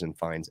dollars in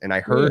fines. And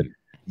I heard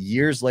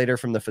years later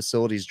from the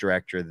facilities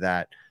director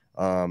that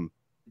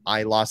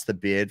I lost the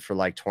bid for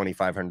like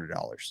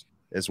 $2,500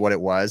 is what it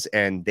was.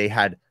 And they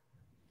had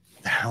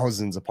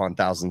thousands upon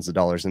thousands of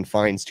dollars in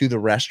fines to the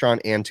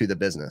restaurant and to the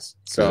business.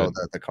 So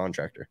the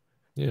contractor.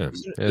 Yeah,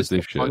 as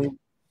they should.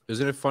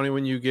 Isn't it funny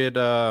when you get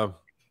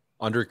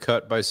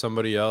undercut by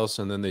somebody else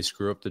and then they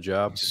screw up the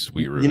job?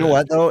 Sweet revenge. You know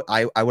what though?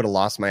 I would have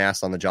lost my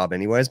ass on the job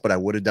anyways, but I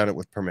would have done it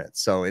with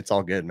permits. So it's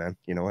all good, man.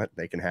 You know what?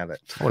 They can have it.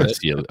 I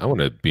want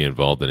to be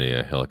involved in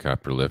a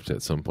helicopter lift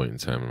at some point in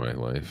time in my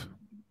life.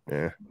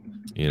 Yeah.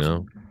 You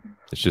know,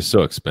 it's just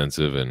so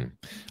expensive, and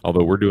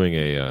although we're doing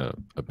a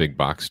big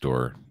box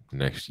store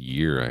next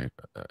year,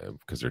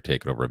 because they're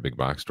taking over a big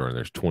box store and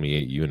there's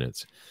 28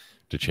 units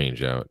to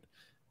change out,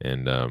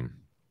 and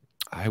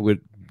I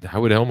would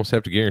almost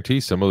have to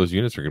guarantee some of those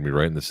units are going to be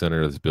right in the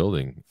center of this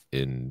building.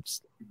 And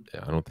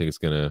I don't think it's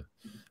going to.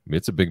 I mean,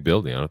 it's a big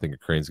building. I don't think a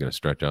crane's going to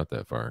stretch out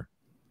that far.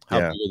 How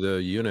big are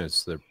the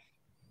units?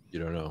 You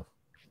don't know.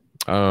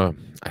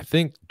 I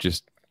think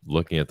just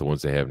looking at the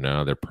ones they have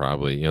now, they're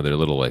probably they're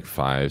little like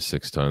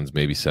 5-6 tons,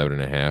 maybe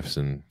 7.5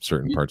 in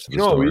certain parts of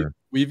the store.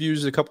 We've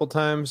used a couple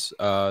times.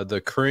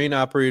 The crane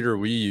operator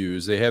we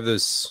use, they have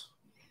this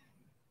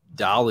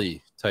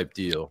dolly type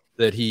deal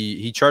that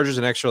he charges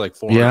an extra like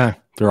 $400. Yeah,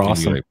 they're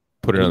awesome. Like,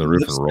 put it on the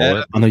roof and roll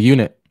it on the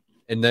unit.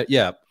 And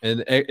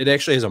and it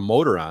actually has a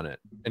motor on it,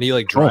 and he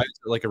like drives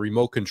it like a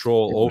remote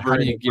control over,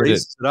 and he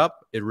raises it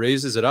up. It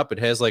raises it up. It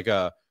has like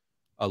a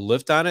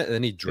lift on it, and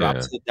then he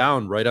drops it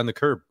down right on the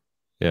curb.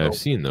 Yeah, I've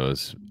seen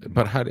those,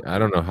 but I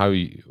don't know how do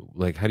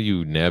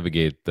you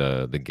navigate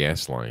the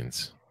gas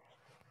lines?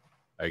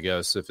 I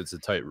guess if it's a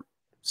tight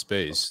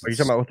space. Are you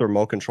talking about with the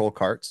remote control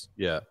carts?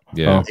 Yeah.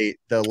 I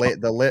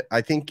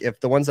think if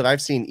the ones that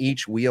I've seen,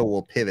 each wheel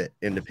will pivot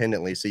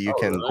independently, so you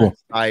can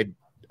side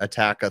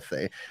attack a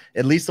thing.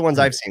 At least the ones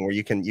I've seen, where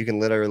you can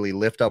literally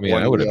lift up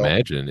one. I would wheel,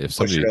 imagine if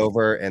somebody push it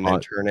over and then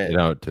turn it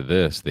out to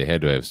this, they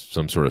had to have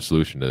some sort of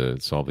solution to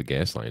solve the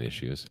gas line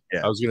issues.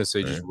 Yeah, I was gonna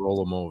say just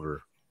roll them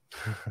over.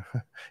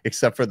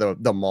 Except for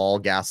the mall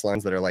gas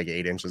lines that are like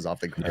 8 inches off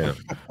the ground.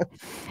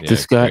 Yeah,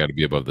 this guy got to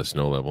be above the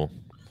snow level.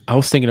 I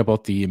was thinking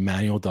about the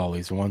manual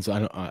dollies. The ones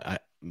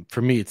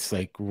for me, it's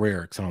like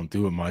rare because I don't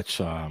do it much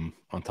on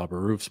top of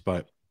roofs.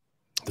 But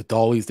the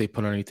dollies they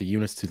put underneath the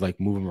units to like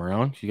move them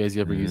around. You guys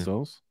ever use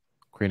those?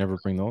 Crane ever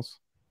bring those?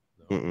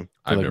 I've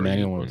like never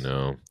manual ones.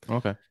 No.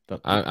 Okay.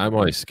 I'm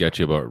always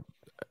sketchy about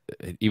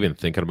even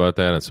thinking about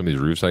that on some of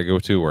these roofs I go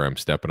to, where I'm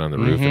stepping on the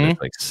roof and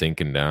it's like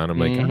sinking down. I'm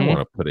like, I don't want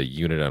to put a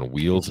unit on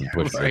wheels and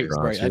push it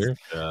across here.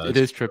 It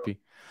is trippy.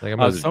 Like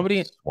I'm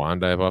somebody swan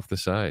dive off the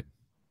side.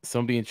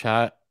 Somebody in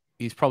chat.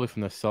 He's probably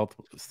from the south.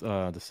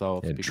 Yeah,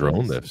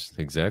 drone lifts,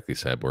 exactly,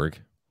 Cyborg.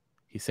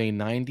 He's saying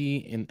 90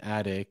 in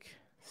attic,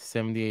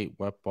 78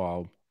 wet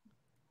bulb.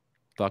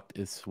 Duct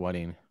is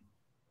sweating.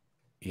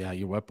 Yeah,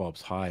 your wet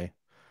bulb's high,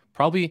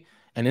 probably.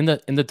 And in the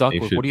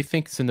ductwork, what do you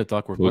think is in the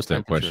ductwork? Post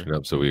that question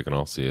up so we can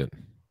all see it.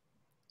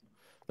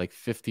 Like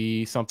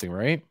 50 something,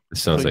 right? It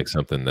sounds like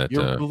something that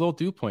you're below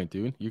dew point,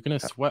 dude. You're gonna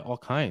sweat all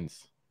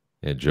kinds.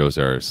 Yeah, Joe's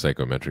our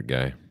psychometric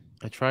guy.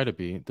 I try to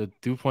be. The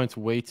dew point's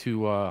way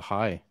too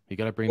high. You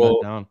got to bring that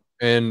down.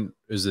 And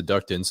is the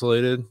duct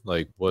insulated?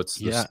 Like, what's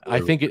the Yeah, I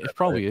think it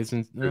probably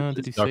isn't.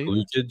 Did he say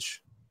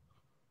leakage?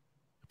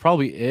 It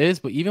probably is,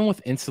 but even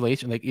with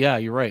insulation, like, yeah,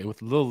 you're right.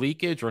 With little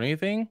leakage or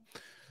anything,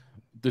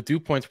 the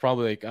dew point's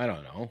probably like, I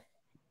don't know.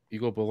 You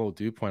go below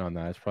dew point on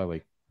that, it's probably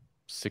like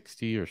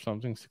 60 or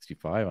something,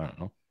 65. I don't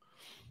know.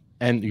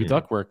 And your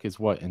ductwork is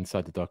what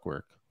inside the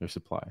ductwork? Your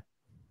supply.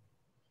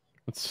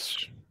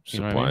 It's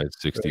supply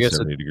 60,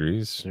 70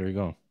 degrees. There you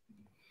go.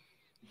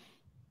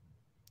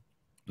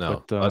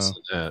 No, less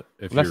than that.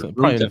 If you're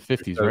probably in the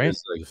 50s, right?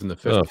 Like in the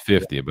 50s.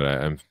 50, but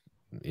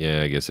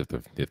I guess if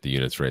the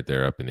unit's right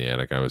there up in the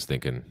attic, I was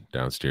thinking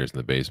downstairs in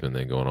the basement,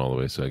 then going all the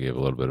way. So I gave a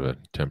little bit of a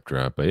temp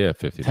drop, but yeah,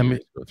 50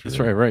 degrees. That's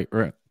right.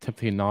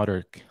 Temperature not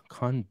or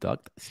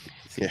conduct.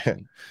 Yeah,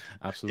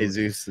 absolutely.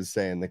 Jesus is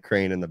saying the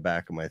crane in the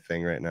back of my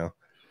thing right now.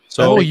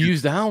 So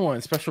use that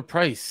one, special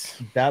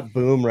price. That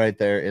boom right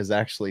there is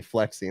actually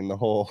flexing the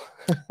whole.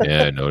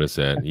 Yeah, I noticed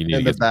that. You need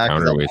to get the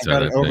counterweights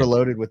on it.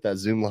 Overloaded with that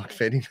zoom lock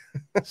fitting.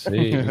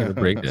 See, you're gonna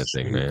break that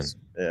thing, man.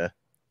 Yeah,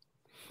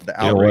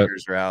 the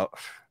outriggers are out.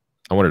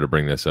 I wanted to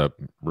bring this up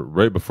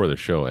right before the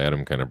show.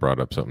 Adam kind of brought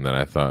up something that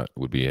I thought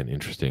would be an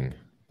interesting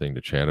thing to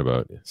chat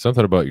about.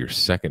 Something about your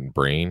second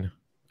brain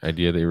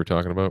idea that you were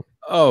talking about.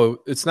 Oh,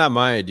 it's not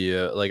my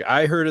idea. Like,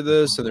 I heard of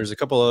this, and there's a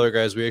couple other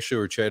guys. We actually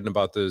were chatting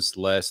about this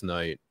last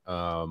night.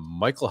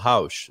 Michael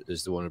Hausch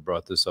is the one who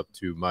brought this up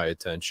to my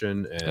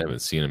attention. And I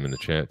haven't seen him in the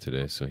chat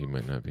today, so he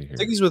might not be here. I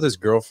think he's with his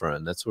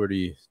girlfriend. That's what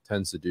he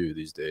tends to do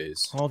these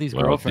days. All these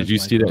girlfriends. Did you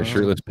see that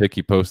shirtless pic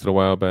he posted a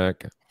while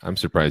back? I'm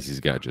surprised he's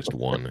got just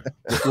one.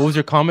 What was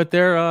your comment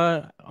there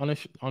on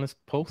his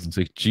post? It's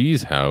like,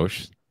 geez,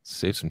 Hausch,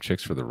 save some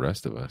chicks for the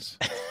rest of us.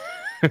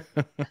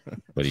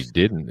 But he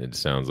didn't. It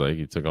sounds like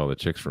he took all the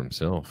chicks for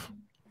himself.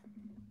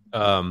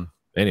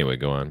 Anyway,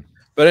 go on.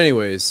 But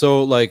anyways,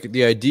 so like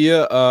the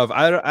idea of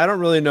I don't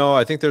really know.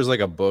 I think there's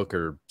like a book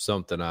or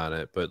something on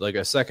it, but like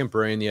a second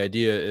brain, the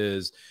idea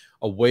is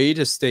a way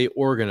to stay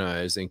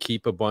organized and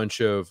keep a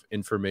bunch of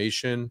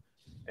information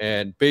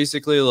and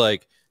basically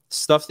like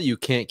stuff that you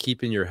can't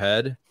keep in your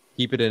head,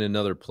 keep it in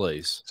another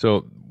place.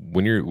 So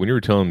when you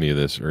were telling me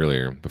this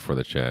earlier before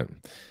the chat,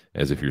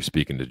 as if you're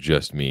speaking to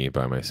just me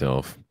by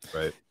myself,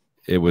 right?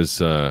 It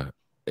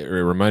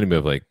it reminded me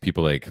of like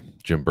people like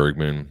Jim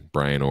Bergman,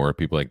 Brian Orr,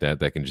 people like that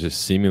can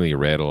just seemingly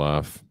rattle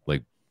off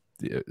like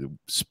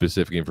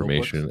specific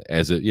information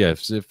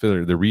if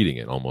they're reading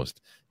it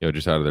almost,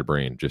 just out of their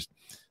brain, just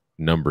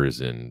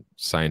numbers and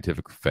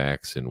scientific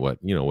facts and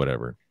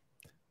whatever.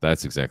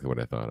 That's exactly what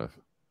I thought of.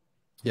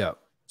 Yeah.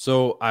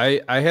 So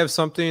I have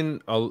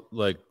something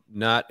like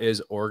not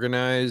as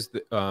organized.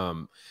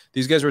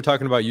 These guys were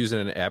talking about using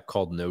an app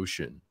called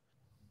Notion,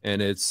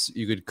 and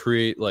you could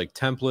create like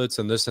templates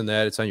and this and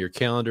that. It's on your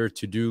calendar,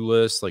 to-do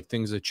list, like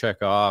things to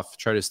check off,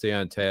 try to stay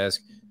on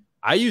task.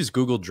 I use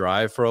Google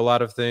Drive for a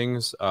lot of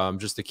things,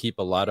 just to keep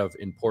a lot of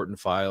important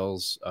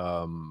files,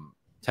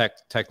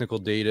 technical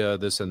data,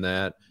 this and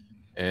that.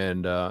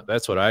 And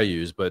that's what I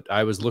use. But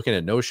I was looking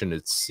at Notion.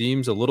 It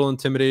seems a little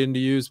intimidating to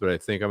use, but I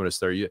think I'm going to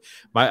start.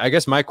 I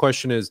guess my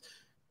question is,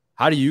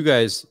 how do you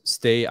guys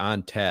stay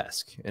on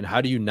task? And how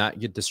do you not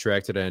get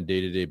distracted on a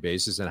day-to-day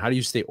basis? And how do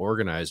you stay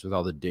organized with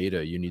all the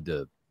data you need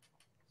to?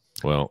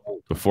 Well,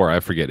 before I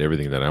forget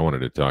everything that I wanted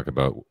to talk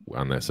about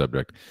on that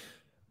subject,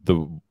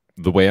 the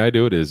way I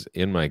do it is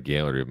in my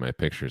gallery of my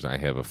pictures, I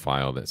have a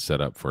file that's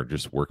set up for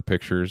just work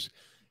pictures.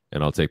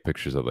 And I'll take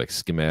pictures of like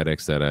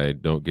schematics that I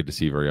don't get to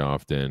see very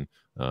often,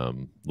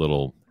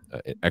 little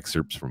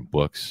excerpts from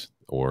books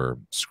or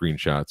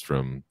screenshots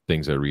from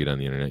things I read on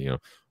the internet,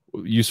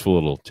 useful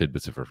little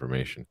tidbits of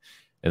information.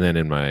 And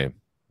then I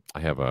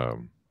have a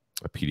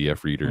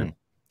PDF reader,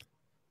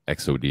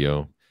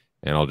 Exodio,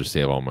 and I'll just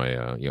save all my,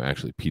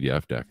 actually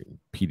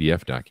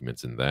PDF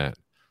documents in that.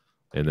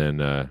 And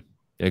then,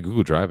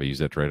 Google Drive, I use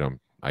that to write on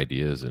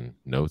ideas and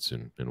notes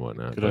and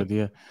whatnot. Good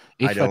idea.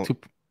 HVAC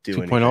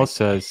 2.0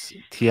 says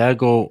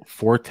Tiago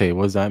Forte.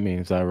 What does that mean?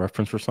 Is that a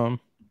reference for something?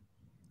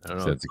 I don't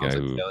know. That's the guy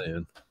who.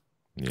 Italian.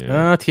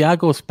 Yeah.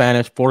 Tiago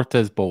Spanish. Forte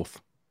is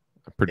both.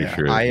 I'm pretty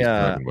sure he's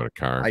talking about a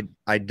car.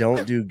 I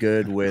don't do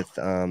good with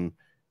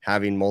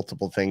having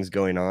multiple things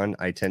going on.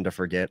 I tend to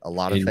forget a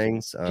lot of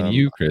things. And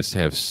you, Chris,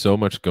 have so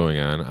much going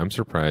on. I'm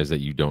surprised that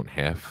you don't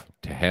have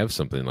to have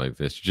something like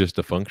this just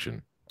to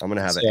function. I'm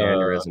gonna have an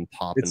aneurysm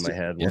pop in my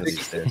head one of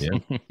these days.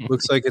 Yeah.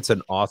 Looks like it's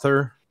an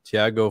author.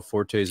 Tiago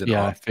Forte is an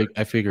author.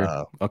 I figured.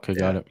 Okay,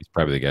 got it. He's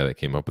probably the guy that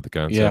came up with the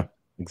concept. Yeah,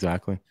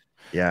 exactly.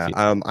 Yeah.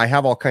 I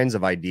have all kinds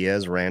of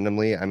ideas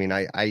randomly. I mean,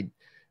 I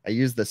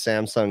use the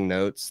Samsung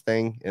Notes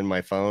thing in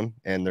my phone,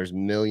 and there's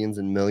millions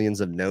and millions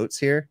of notes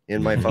here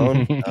in my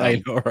phone.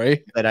 I know,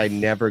 right? That I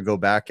never go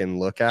back and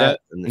look at.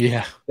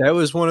 That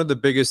was one of the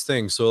biggest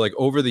things. So like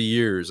over the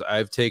years,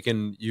 I've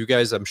taken, you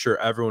guys, I'm sure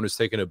everyone has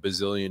taken a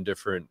bazillion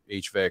different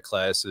HVAC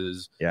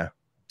classes. Yeah.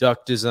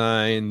 Duct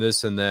design,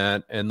 this and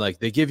that. And like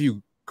they give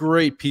you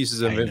great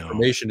pieces of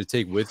information to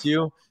take with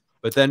you.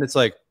 But then it's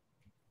like,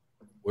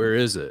 where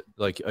is it?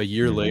 Like a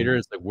year later,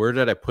 it's like, where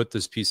did I put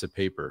this piece of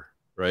paper?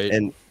 Right.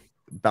 And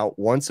about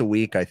once a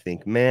week, I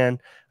think, man,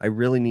 I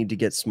really need to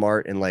get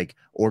smart and like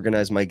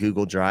organize my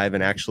Google Drive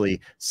and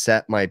actually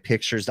set my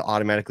pictures to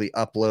automatically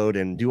upload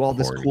and do all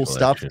this cool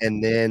stuff.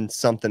 And then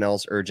something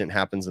else urgent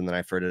happens, and then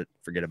I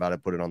forget about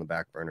it, put it on the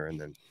back burner,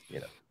 and then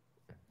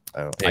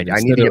I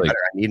need to get better.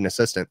 I need an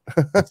assistant.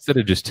 Instead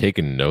of just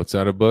taking notes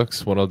out of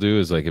books, what I'll do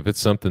is like if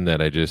it's something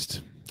that I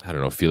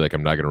don't know, feel like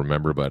I'm not going to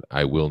remember, but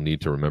I will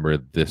need to remember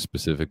this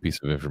specific piece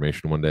of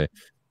information one day,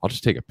 I'll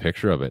just take a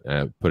picture of it and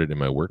I put it in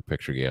my work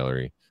picture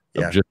gallery.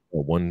 Just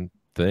one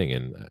thing,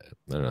 and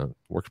I don't know, it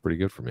works pretty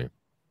good for me.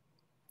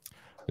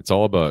 It's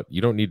all about,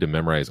 you don't need to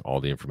memorize all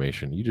the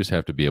information. You just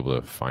have to be able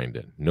to find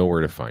it, know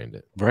where to find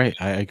it. Right.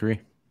 I agree.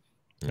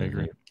 I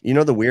agree.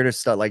 The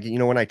weirdest stuff, like,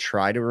 when I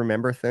try to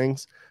remember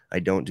things,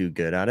 I don't do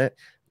good at it,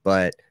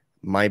 but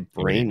my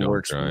brain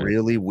works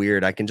really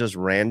weird. I can just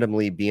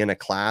randomly be in a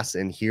class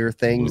and hear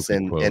things,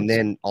 and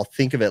then I'll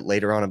think of it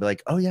later on. I'll be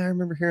like, oh yeah, I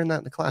remember hearing that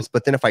in the class.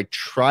 But then if I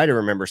try to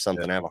remember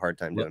something, I have a hard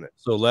time doing it.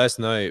 So last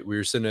night we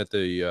were sitting at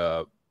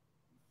the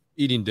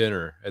eating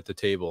dinner at the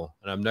table,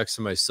 and I'm next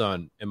to my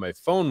son, and my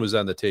phone was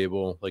on the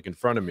table, like in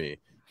front of me,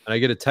 and I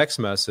get a text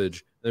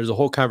message. There's a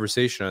whole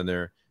conversation on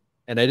there,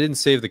 and I didn't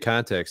save the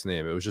contact's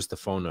name. It was just the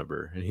phone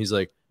number. And he's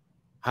like,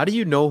 how do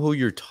you know who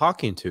you're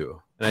talking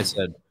to? And I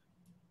said,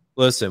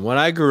 listen, when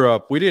I grew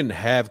up, we didn't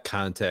have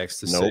contacts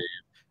to save.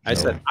 I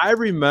said, I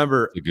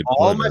remember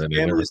all my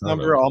family's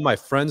number, all my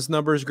friends'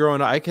 numbers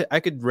growing up. I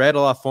could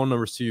rattle off phone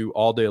numbers to you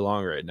all day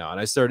long right now. And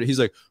he's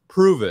like,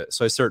 prove it.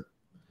 So I start,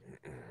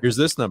 here's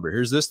this number.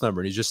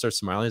 And he just starts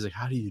smiling. He's like,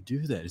 how do you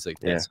do that? He's like,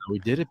 that's how we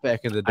did it back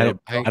in the day.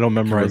 I don't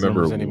memorize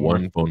numbers anymore.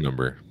 One phone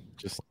number.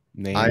 Just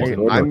name.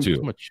 I'm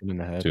too much in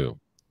the head.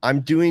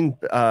 I'm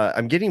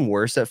getting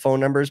worse at phone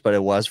numbers, but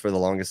it was for the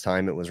longest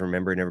time. It was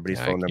remembering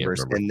everybody's phone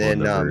numbers, and then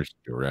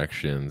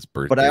directions,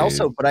 birthdays.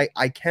 But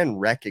I can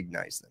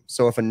recognize them.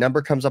 So if a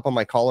number comes up on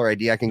my caller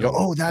ID, I can go,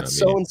 oh, that's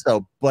so and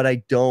so. But I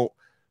don't,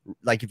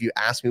 like, if you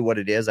ask me what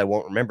it is, I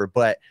won't remember.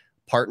 But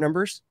part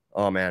numbers,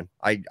 oh man,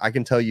 I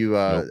can tell you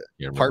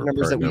part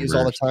numbers that we use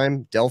all the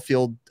time.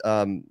 Delfield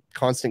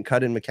constant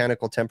cut in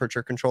mechanical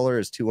temperature controller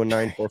is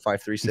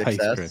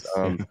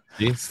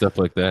 219-4536S. Stuff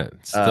like that.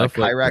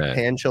 Kyrac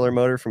pan chiller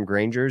motor from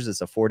Granger's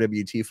is a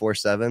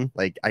 4WT47.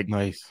 Like,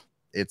 nice.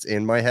 It's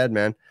in my head,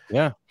 man.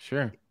 Yeah,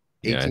 sure.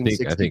 Yeah,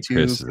 I think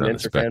Chris is on the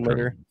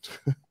spectrum.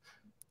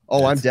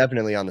 Oh, I'm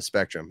definitely on the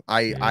spectrum.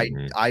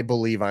 I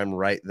believe I'm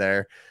right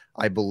there.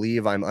 I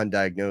believe I'm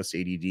undiagnosed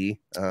ADD.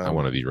 I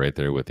want to be right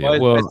there with you.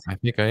 Well, I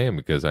think I am,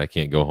 because I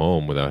can't go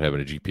home without having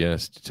a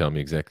GPS to tell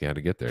me exactly how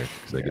to get there.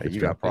 Yeah, you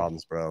got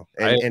problems, bro.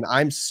 And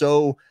I'm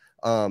so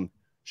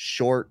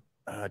short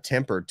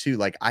tempered too.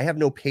 Like, I have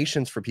no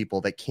patience for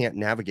people that can't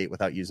navigate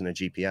without using a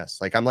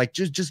GPS. Like, I'm like,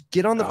 just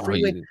get on the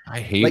freeway.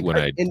 I hate when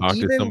I talk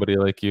to somebody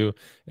like you.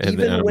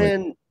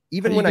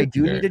 Even when I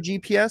do need a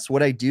GPS,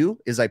 what I do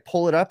is I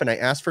pull it up and I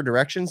ask for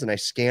directions and I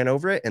scan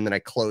over it and then I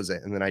close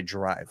it and then I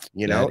drive,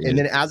 and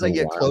then as I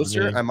get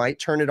closer, I might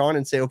turn it on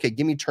and say, okay,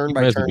 give me turn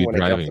by turn when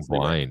I get off the freeway.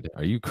 Blind.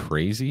 Are you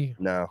crazy?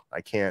 No,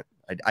 I can't.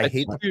 I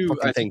hate that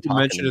fucking thing. You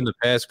mentioned in the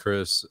past,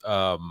 Chris,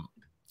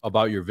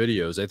 about your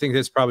videos. I think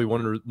that's probably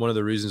one of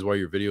the reasons why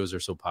your videos are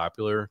so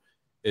popular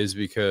is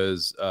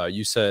because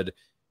you said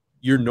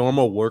your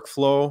normal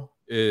workflow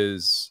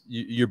is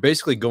you're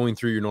basically going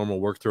through your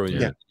normal workflow in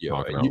your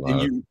video,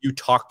 and you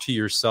talk to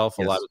yourself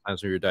a lot of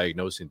times when you're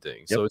diagnosing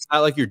things. So it's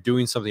not like you're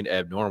doing something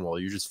abnormal.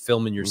 You're just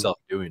filming yourself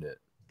doing it.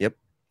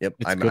 Yep.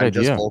 I'm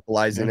just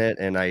vocalizing it,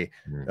 and I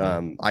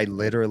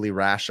literally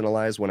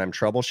rationalize when I'm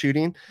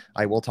troubleshooting.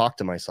 I will talk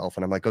to myself,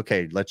 and I'm like,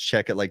 okay, let's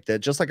check it like that,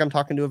 just like I'm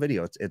talking to a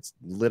video. It's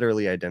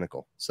literally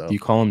identical. So do you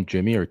call him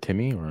Jimmy or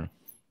Timmy or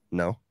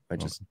no?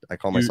 I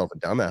call myself a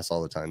dumbass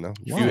all the time though.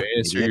 You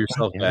answer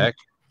yourself back.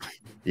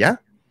 Yeah.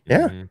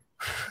 I'm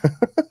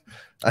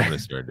gonna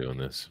start doing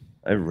this.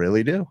 I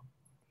really do.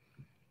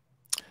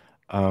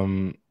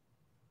 I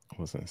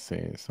wasn't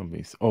saying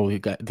somebody's. Oh, he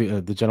got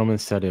the gentleman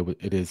said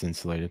it is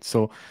insulated.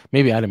 So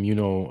maybe Adam,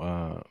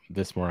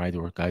 this more I do,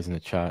 or guys in the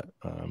chat.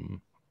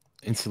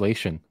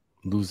 Insulation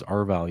lose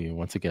R value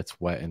once it gets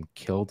wet and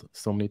killed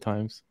so many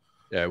times.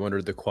 Yeah, I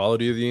wondered the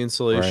quality of the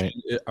insulation.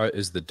 Right.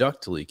 Is the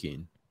duct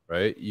leaking?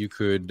 Right, you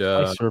could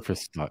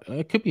surface duct.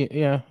 It could be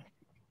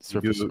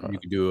surface. You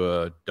could do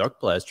a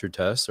duct blaster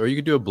test, or you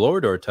could do a blower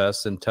door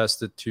test and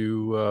test it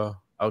to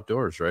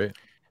outdoors, right?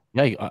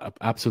 Yeah,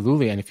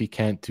 absolutely. And if you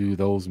can't do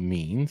those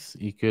means,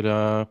 you could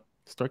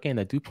start getting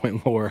that dew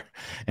point lower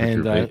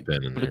and put a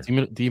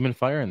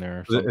dehumidifier in there.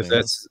 Or something, if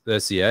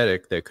that's the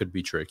attic, that could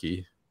be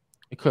tricky.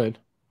 It could.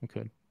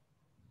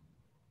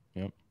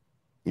 Yep.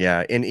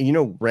 Yeah,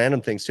 and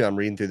random things too. I'm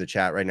reading through the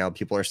chat right now.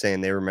 People are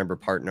saying they remember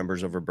part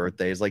numbers over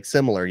birthdays, like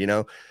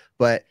similar,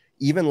 but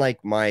even like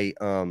my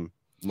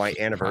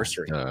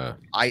anniversary.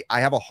 I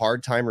have a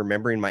hard time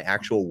remembering my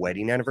actual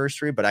wedding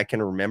anniversary, but I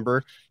can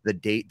remember the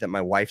date that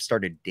my wife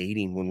started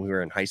dating when we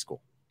were in high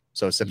school.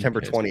 So September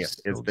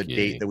 20th is the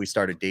date that we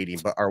started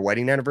dating, but our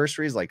wedding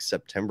anniversary is like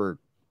September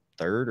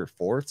 3rd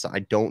or 4th. So I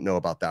don't know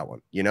about that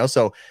one,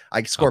 so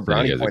I score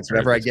brownie points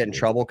whenever I get in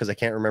trouble because I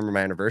can't remember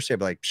my anniversary. I'd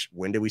be like,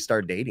 when did we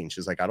start dating?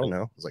 She's like, I don't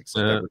know. It was like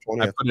September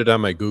 20th. I put it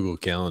on my Google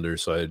Calendar.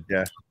 So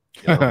yeah.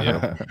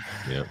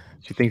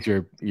 She thinks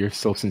you're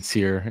so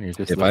sincere, and you're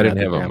just. If I didn't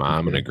have a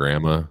mom and a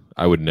grandma,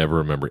 I would never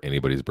remember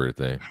anybody's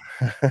birthday.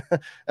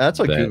 That's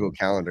what Google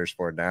Calendar's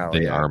for now.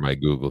 They are my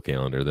Google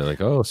Calendar. They're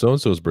like, oh, so and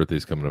so's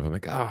birthday's coming up. I'm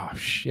like, oh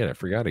shit, I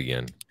forgot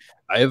again.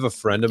 I have a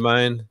friend of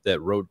mine that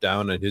wrote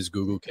down on his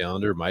Google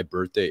Calendar my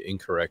birthday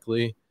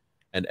incorrectly,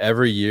 and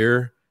every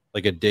year,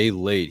 like a day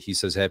late, he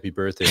says happy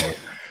birthday. Like,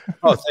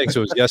 oh, thanks.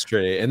 It was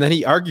yesterday. And then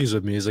he argues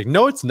with me. He's like,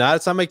 no, it's not.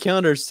 It's on my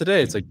calendar. It's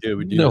today. It's like, dude,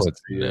 we do this.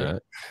 It's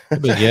not.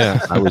 But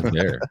yeah, I was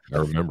there. I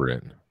remember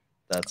it.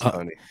 That's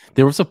funny.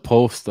 There was a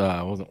post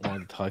I wasn't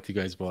wanting to talk to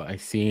you guys about. I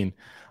seen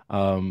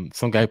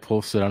some guy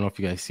posted. I don't know if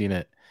you guys seen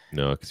it.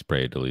 No, because he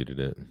probably deleted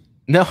it.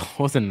 No, it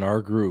wasn't in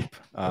our group.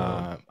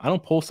 I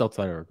don't post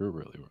outside our group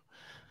really.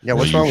 Yeah,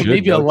 what's wrong with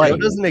maybe a like? Joe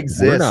doesn't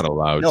exist. We're not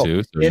allowed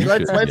to.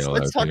 So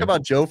let's talk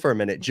about Joe for a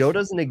minute. Joe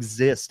doesn't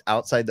exist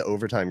outside the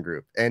overtime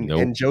group,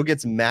 and Joe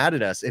gets mad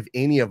at us if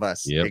any of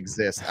us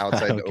exist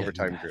outside the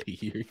overtime group.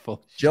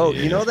 Joe,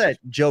 you know that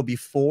Joe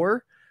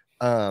before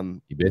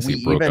we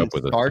even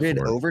started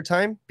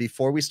overtime.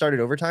 Before we started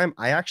overtime,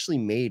 I actually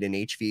made an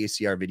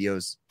HVACR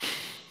videos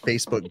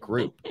Facebook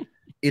group.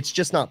 It's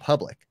just not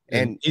public.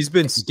 And he's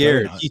been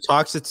scared. He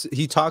talks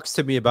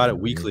to me about it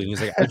weekly, and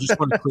he's like, I just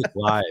want to quit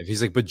live.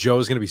 He's like, but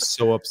Joe's gonna be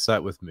so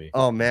upset with me.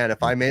 Oh man,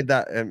 if I made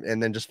that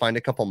and then just find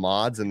a couple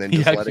mods and then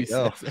just let it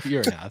go.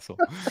 You're an asshole.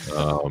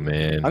 Oh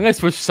man. I'm gonna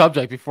switch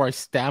subject before I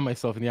stab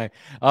myself in the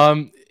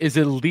eye. Is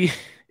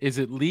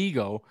it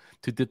legal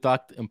to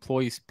deduct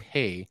employees'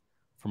 pay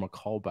from a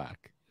callback?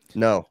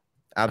 No.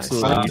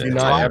 Absolutely. You do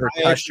not ever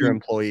touch your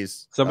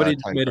employees. Somebody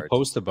made a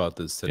post about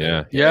this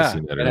today. Yeah. I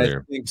seen that and I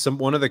think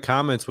one of the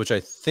comments, which I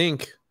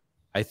think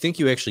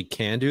you actually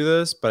can do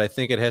this, but I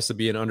think it has to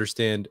be an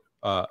understand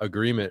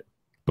agreement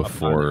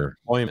before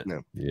employment.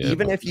 No. Yeah,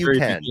 even if you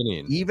can,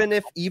 even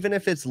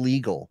if it's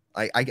legal,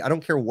 I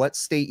don't care what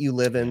state you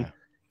live in,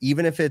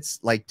 even if it's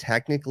like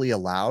technically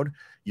allowed,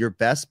 your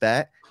best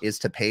bet is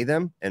to pay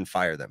them and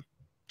fire them.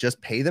 Just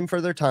pay them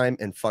for their time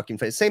and fucking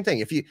same thing.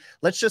 If you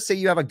let's just say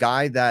you have a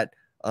guy that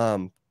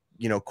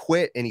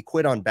quit and he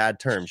quit on bad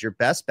terms, your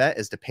best bet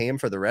is to pay him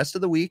for the rest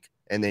of the week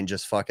and then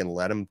just fucking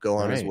let him go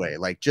on his way.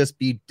 Like, just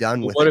be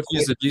done with it. What if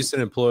he's a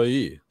decent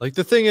employee? Like,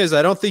 the thing is,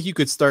 I don't think you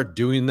could start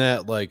doing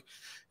that, like,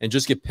 and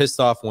just get pissed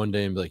off one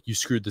day and be like, you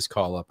screwed this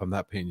call up, I'm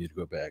not paying you to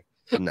go back.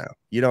 No,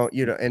 you don't.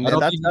 And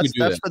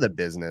that's for the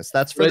business.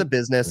 That's for the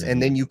business.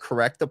 And then you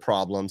correct the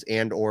problems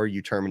or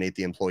you terminate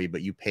the employee,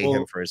 but you pay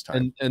him for his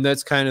time. And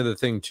that's kind of the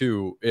thing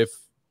too.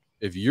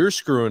 If you're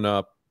screwing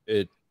up,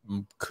 it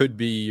could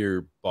be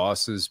your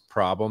boss's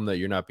problem that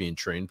you're not being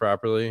trained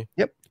properly.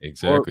 Yep.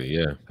 Exactly.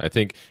 Yeah. I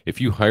think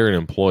if you hire an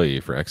employee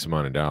for X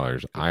amount of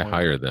dollars, I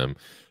hire them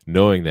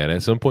knowing that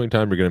at some point in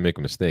time you're going to make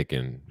a mistake,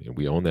 and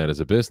we own that as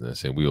a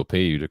business, and we will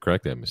pay you to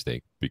correct that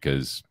mistake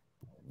because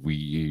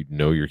we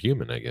know you're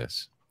human, I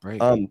guess. Right.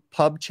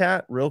 Pub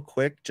chat real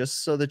quick,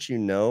 just so that you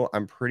know,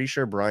 I'm pretty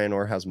sure Brian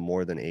Orr has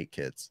more than 8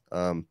 kids.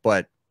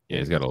 But yeah,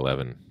 he's got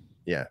 11.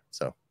 Yeah.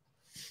 So.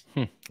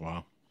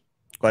 Wow.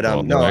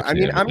 But no, actually, I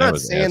mean, I'm not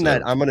saying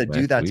that I'm going to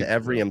do that to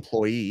every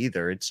employee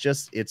either. It's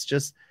just,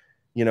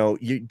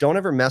 you don't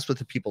ever mess with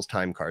the people's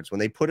time cards. When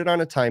they put it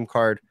on a time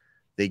card,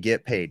 they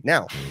get paid.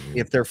 Now,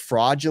 if they're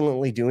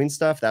fraudulently doing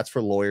stuff, that's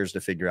for lawyers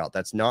to figure out.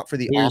 That's not for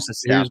the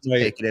office staff to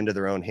take it into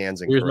their own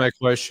hands. And here's my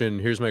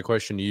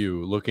question to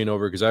you, looking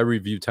over, because I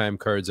review time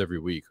cards every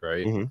week,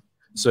 right?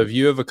 So if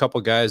you have a couple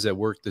guys that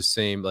work the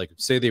same, like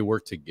say they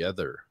work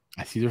together.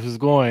 I see where this is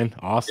going.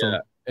 Awesome. Yeah.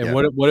 And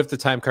what if the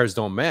time cards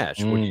don't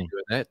match? What do you do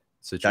in that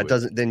situation? That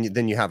doesn't,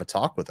 then you have a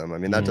talk with them. I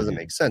mean, that doesn't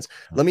make sense.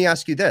 Let me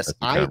ask you this.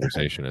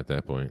 Conversation at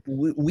that point.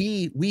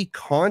 We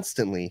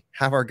constantly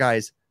have our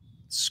guys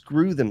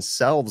screw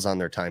themselves on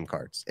their time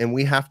cards, and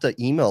we have to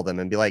email them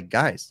and be like,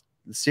 guys,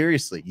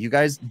 seriously, you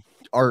guys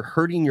are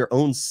hurting your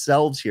own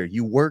selves here.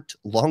 You worked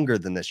longer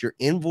than this. Your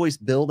invoice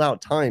build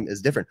out time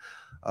is different.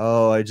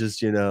 Oh, I just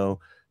didn't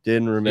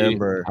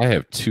remember. I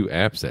have 2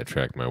 apps that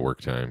track my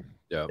work time.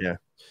 Yeah.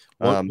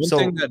 One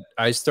thing that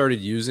I started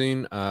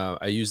using,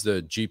 I use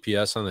the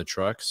GPS on the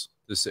trucks,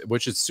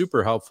 which is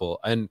super helpful.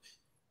 And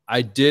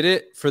I did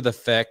it for the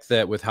fact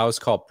that with House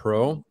Call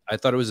Pro, I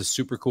thought it was a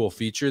super cool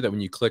feature that when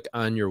you click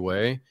on your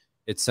way,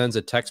 it sends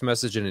a text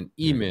message and an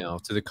email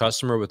to the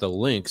customer with a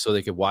link so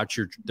they could watch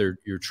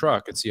your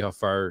truck and see how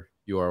far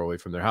you are away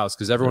from their house.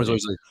 Because everyone's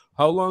always like,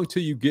 how long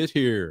till you get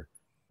here?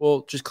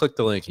 Well, just click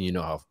the link and you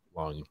know how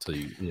long until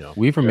you.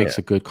 Weaver makes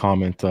a good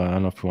comment. I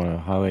don't know if you want to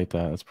highlight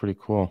that. That's pretty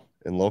cool.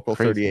 In local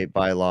 38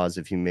 bylaws,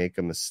 if you make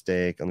a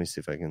mistake, let me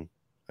see if I can.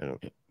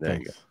 There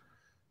you go.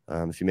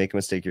 If you make a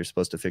mistake, you're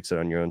supposed to fix it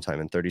on your own time.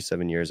 In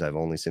 37 years, I've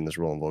only seen this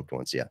rule invoked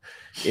once. Yeah,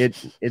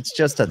 it's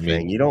just a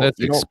thing. That's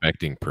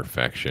expecting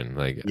perfection.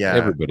 Like,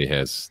 everybody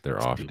has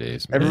their off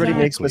days. Man. Everybody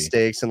makes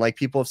mistakes, and like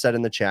people have said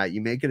in the chat,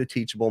 you make it a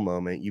teachable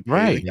moment. You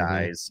pay the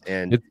guys,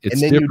 and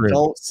then you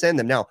don't send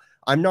them. Now,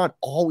 I'm not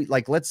always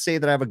like, let's say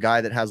that I have a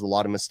guy that has a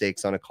lot of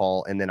mistakes on a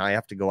call, and then I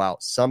have to go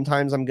out.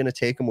 Sometimes I'm going to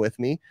take him with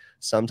me.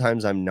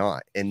 Sometimes I'm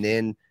not, and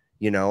then.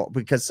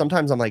 Because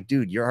sometimes I'm like,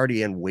 dude, you're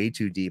already in way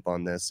too deep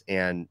on this,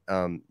 and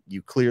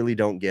you clearly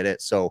don't get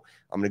it. So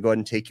I'm going to go ahead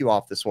and take you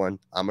off this one.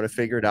 I'm going to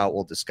figure it out.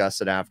 We'll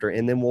discuss it after,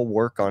 and then we'll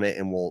work on it,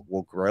 and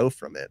we'll grow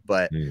from it.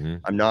 But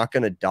I'm not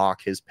going to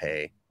dock his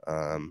pay.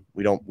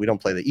 We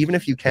don't play that. Even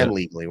if you can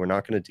legally, we're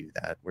not going to do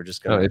that. We're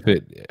just going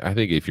to. I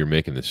think if you're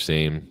making the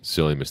same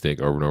silly mistake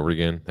over and over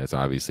again, that's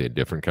obviously a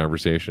different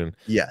conversation.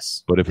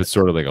 Yes. But if it's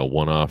sort of like a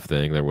one-off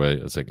thing, that way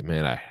it's like,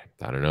 man, I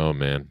don't know,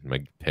 man.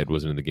 My head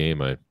wasn't in the game.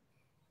 I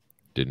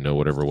didn't know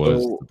whatever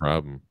was the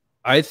problem.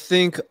 I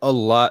think a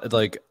lot,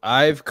 like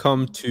I've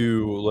come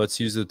to, let's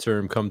use the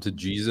term, come to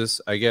Jesus,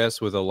 I guess,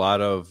 with a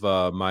lot of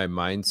my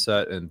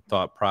mindset and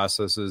thought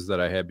processes that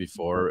I had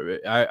before.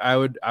 I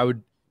would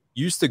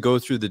used to go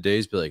through the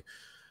days, be like,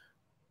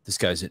 this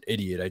guy's an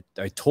idiot.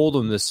 I told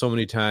him this so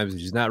many times,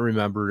 he's not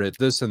remembered it,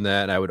 this and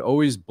that. And I would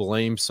always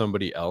blame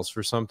somebody else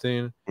for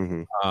something.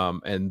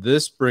 And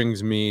this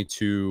brings me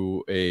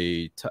to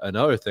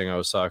another thing I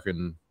was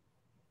talking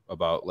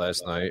about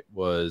last night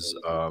was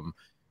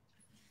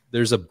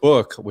there's a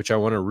book which I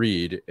want to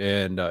read,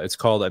 and I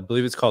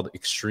believe it's called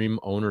Extreme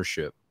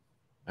Ownership.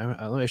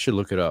 I should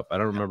look it up. I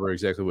don't remember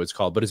exactly what it's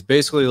called, but it's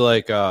basically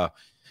like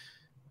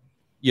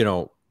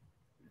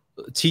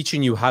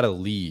teaching you how to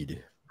lead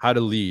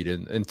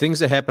and things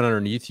that happen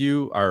underneath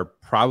you are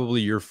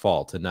probably your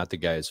fault and not the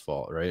guy's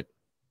fault, right?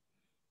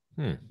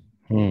 I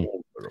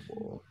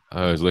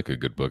always like a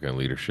good book on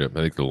leadership. I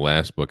think the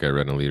last book I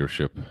read on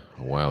leadership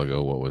a while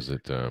ago, what was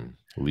it?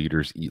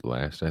 Leaders Eat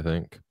Last, I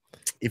think.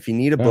 If you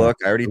need a book,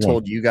 I already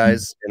told you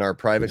guys in our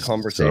private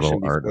conversation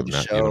before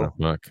the show,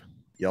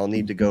 y'all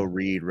need to go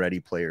read Ready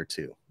Player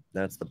 2.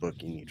 That's the book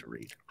you need to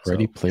read.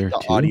 Ready Player 2?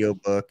 The audio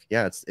book.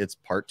 Yeah, it's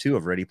part 2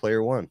 of Ready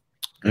Player 1.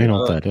 I know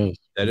what that is.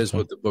 That is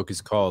what the book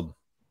is called.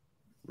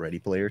 Ready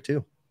Player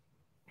 2.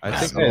 I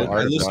think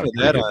I listened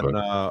to that on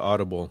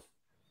Audible,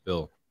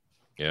 Bill.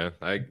 Yeah,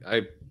 I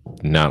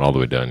not all the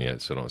way done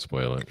yet, so don't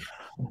spoil it.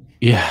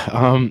 Yeah,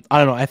 I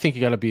don't know. I think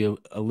you got to be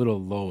a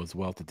little low as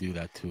well to do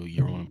that to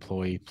your own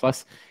employee.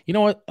 Plus, you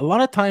know what? A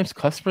lot of times,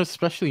 customers,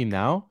 especially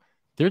now,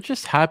 they're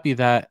just happy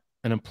that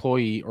an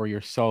employee or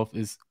yourself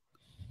is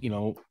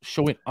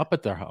showing up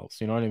at their house.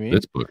 You know what I mean?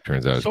 This book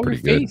turns out Show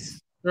pretty your good.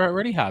 face. They're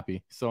already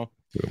happy. So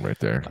boom right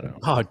there.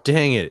 Oh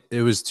dang it!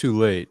 It was too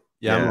late.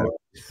 Yeah.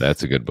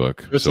 That's a good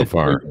book so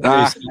far.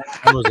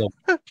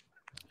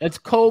 It's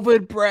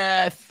COVID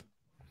breath.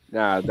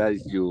 Nah, that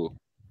is you.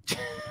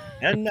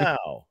 And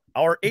now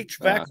our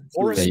HVAC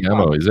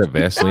Yamo, is that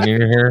Vaseline in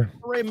your hair?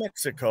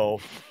 Mexico,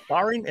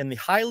 starring in the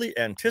highly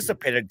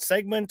anticipated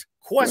segment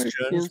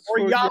Questions for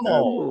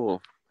Yamo.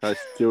 I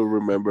still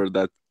remember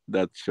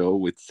that show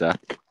with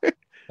Zach.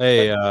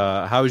 Hey,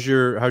 how's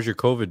your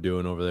COVID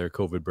doing over there?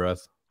 COVID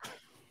breath.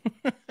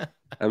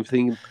 I'm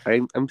thinking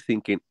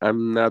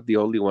I'm not the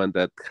only one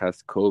that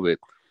has COVID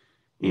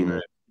in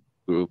the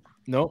group.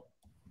 Nope.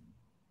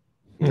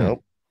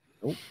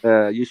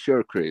 You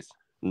sure, Chris?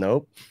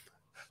 Nope.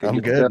 I'm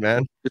good,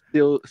 man. You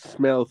still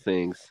smell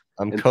things.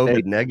 I'm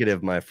COVID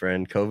negative, my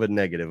friend. COVID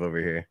negative over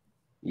here.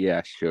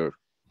 Yeah, sure.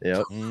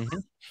 Yep.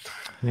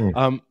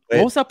 What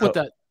was up with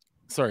that?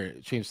 Sorry,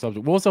 change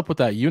subject. What was up with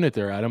that unit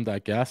there, Adam?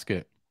 That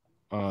gasket,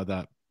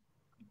 that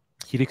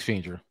heat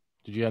exchanger.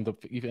 Did you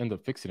end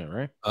up fixing it,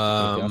 right?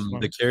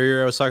 The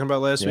carrier I was talking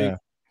about last week.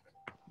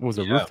 What was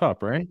it,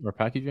 rooftop, right? Or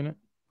package unit?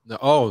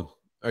 Oh,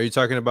 are you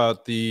talking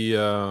about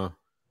the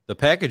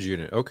package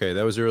unit? Okay,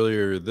 that was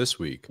earlier this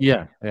week.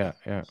 Yeah.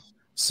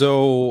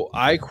 So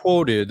I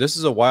quoted, this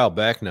is a while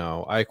back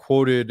now. I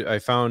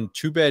found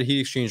 2 bad heat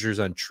exchangers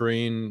on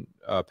train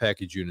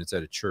package units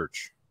at a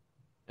church.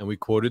 And we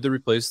quoted to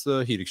replace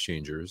the heat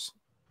exchangers.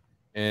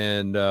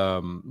 And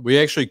we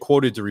actually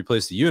quoted to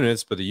replace the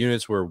units, but the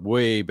units were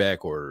way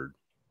back ordered,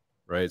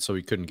 right? So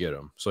we couldn't get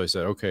them. So I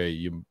said, okay,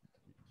 you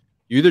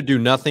either do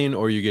nothing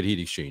or you get heat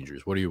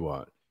exchangers. What do you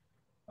want?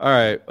 All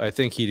right, I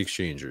think heat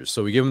exchangers.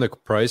 So we give them the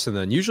price, and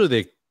then usually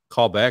they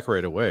call back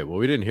right away. Well,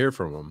 we didn't hear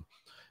from them.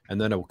 And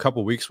then a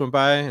couple weeks went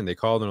by, and they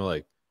called, and they're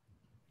like,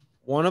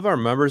 one of our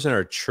members in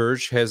our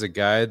church has a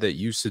guy that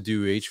used to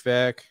do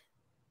HVAC,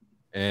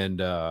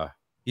 and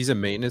he's a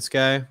maintenance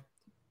guy.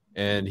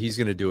 And he's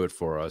going to do it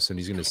for us, and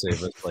he's going to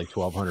save us like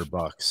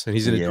 $1,200, and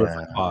he's going to do it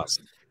for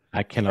cost.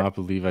 I cannot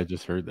believe I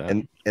just heard that.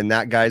 And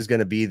that guy's going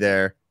to be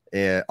there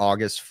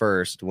August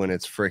 1st when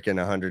it's freaking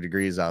 100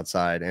 degrees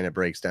outside and it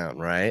breaks down,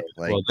 right?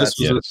 Like, well, this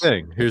was the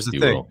thing. Here's the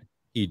thing.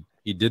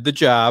 He did the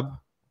job.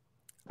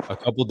 A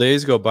couple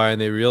days go by, and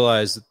they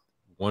realized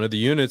one of the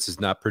units is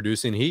not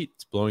producing heat.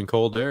 It's blowing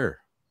cold air.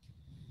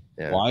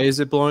 Yeah. Why is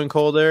it blowing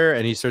cold air?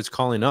 And he starts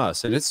calling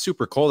us, and it's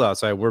super cold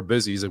outside. We're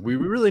busy. He's like, we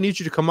really need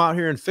you to come out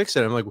here and fix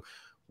it. I'm like,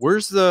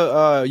 where's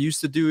the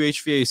used to do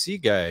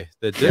HVAC guy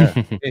that did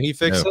it? And he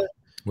fixed it?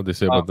 What'd they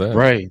say about that?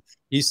 Right.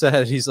 He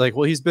said, he's like,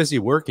 well, he's busy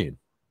working.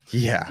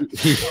 Yeah.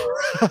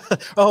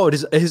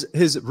 It is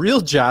his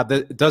real job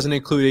that doesn't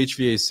include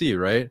HVAC,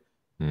 right?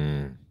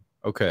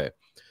 Okay.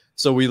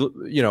 So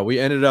we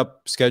ended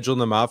up scheduling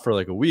them out for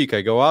like a week.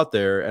 I go out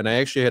there, and I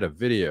actually had a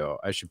video.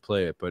 I should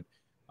play it, but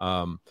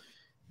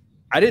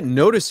I didn't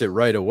notice it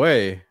right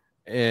away,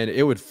 and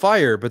it would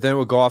fire, but then it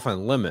would go off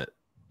on limit.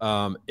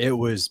 It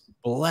was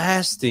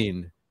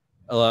blasting.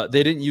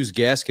 They didn't use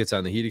gaskets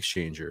on the heat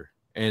exchanger,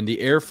 and the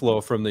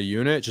airflow from the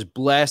unit just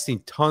blasting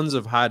tons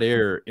of hot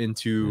air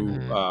into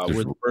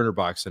where the burner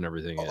box and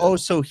everything is. Oh,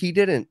 so he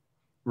didn't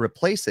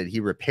replace it. He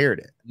repaired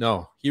it.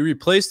 No, he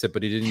replaced it,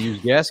 but he didn't use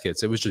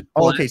gaskets. It was just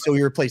okay. So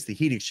he replaced the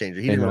heat exchanger.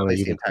 He didn't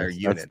replace the entire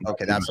unit.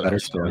 Okay, that's what I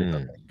was doing.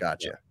 Okay,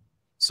 gotcha. Yeah.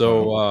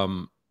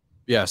 So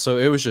yeah, so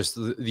it was just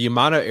the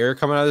amount of air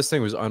coming out of this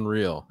thing was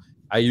unreal.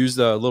 I used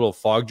a little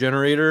fog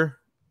generator,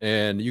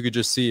 and you could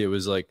just see it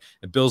was like,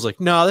 and Bill's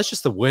like, no, that's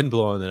just the wind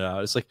blowing it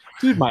out. It's like,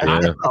 dude, my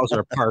eyebrows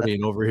are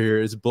partying over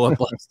here. It's blowing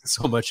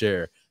so much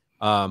air.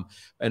 And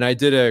I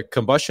did a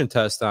combustion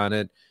test on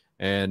it,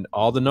 and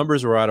all the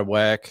numbers were out of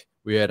whack.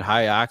 We had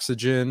high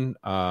oxygen.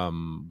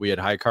 We had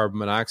high carbon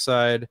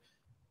monoxide.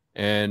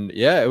 And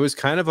yeah, it was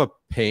kind of a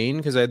pain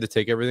because I had to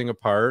take everything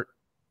apart,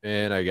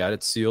 and I got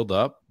it sealed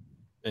up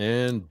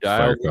and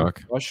dialed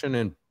combustion,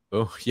 and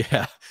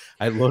yeah,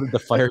 I loaded the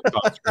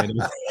firecock.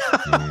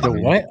 The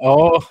what?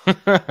 Oh,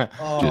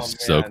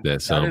 just soak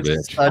that son of a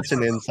bitch. Such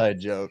an inside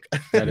joke.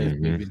 That is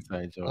an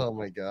inside joke. Oh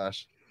my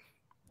gosh.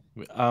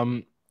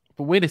 But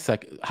wait a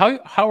second.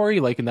 How are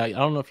you liking that? I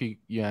don't know if you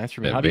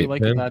answered me. How do you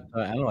like that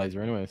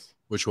analyzer, anyways?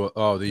 Which one?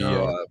 Oh, the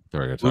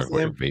sorry, I talk about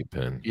your vape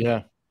pen.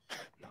 Yeah,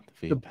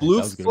 the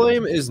blue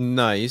flame is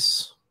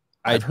nice.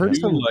 I've heard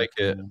some like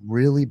it.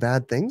 Really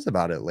bad things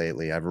about it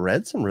lately. I've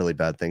read some really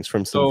bad things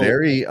from some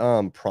very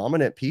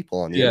prominent people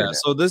on the internet.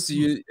 So this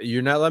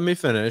you're not letting me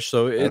finish.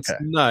 So it's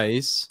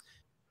nice.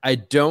 I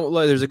don't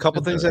like. There's a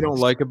couple things I don't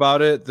like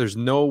about it. There's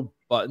no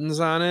buttons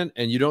on it,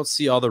 and you don't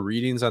see all the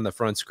readings on the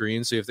front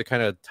screen, so you have to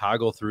kind of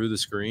toggle through the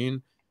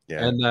screen.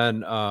 Yeah. And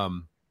then I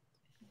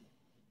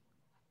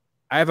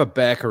have a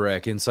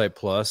Bacharach Insight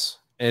Plus,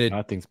 and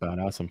that thing's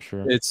badass. I'm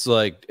sure it's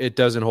like it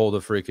doesn't hold a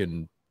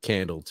freaking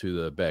candle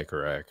to the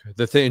Bacharach.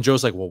 The thing, and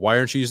Joe's like, well, why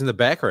aren't you using the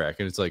Bacharach?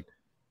 And it's like,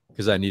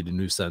 because I need a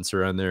new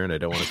sensor on there, and I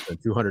don't want to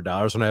spend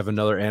 $200 when I have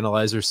another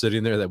analyzer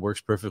sitting there that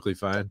works perfectly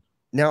fine.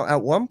 Now,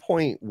 at one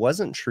point,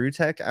 wasn't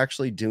TrueTech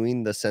actually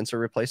doing the sensor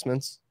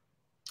replacements?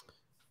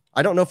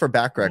 I don't know for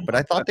back rec, but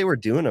I thought they were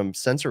doing them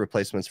sensor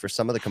replacements for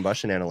some of the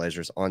combustion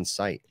analyzers on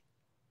site.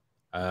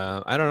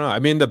 I don't know. I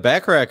mean, the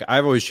back rack,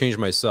 I've always changed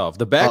myself.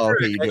 The back rack,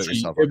 you do it actually,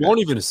 yourself. It won't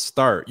even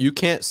start. You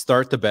can't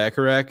start the back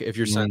rack if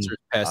your sensor's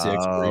past the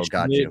expiration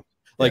got date. you.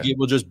 Like it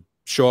will just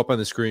show up on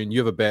the screen. You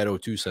have a bad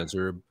O2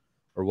 sensor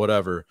or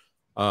whatever.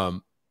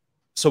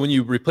 So when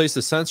you replace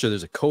the sensor,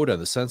 there's a code on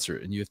the sensor,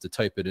 and you have to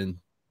type it in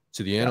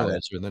to the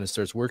analyzer, and then it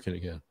starts working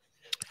again.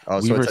 Oh,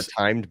 so it's a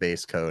timed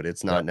base code.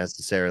 It's not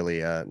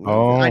necessarily. I don't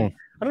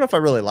know if I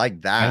really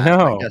like that. I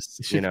know. I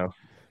guess, you know,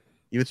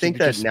 you would think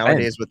that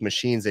nowadays with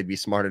machines, they'd be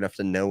smart enough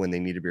to know when they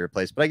need to be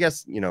replaced. But I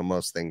guess, you know,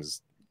 most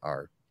things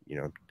are, you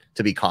know,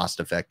 to be cost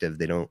effective.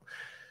 They don't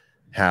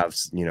have,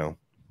 you know,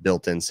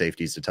 built-in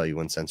safeties to tell you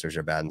when sensors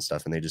are bad and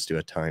stuff, and they just do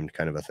a timed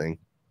kind of a thing.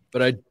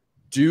 But I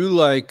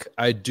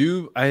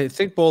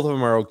think both of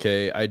them are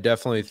okay. I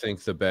definitely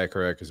think the back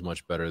rack is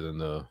much better than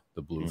the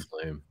Blue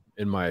Flame,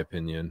 in my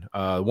opinion.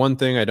 One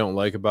thing I don't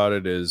like about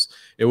it is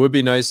it would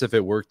be nice if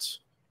it worked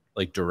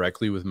like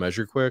directly with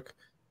Measure Quick.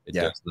 It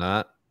does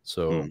not.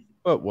 So,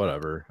 but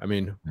whatever. I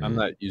mean, I'm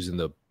not using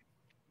the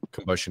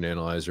combustion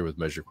analyzer with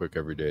Measure Quick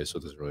every day, so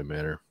it doesn't really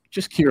matter.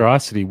 Just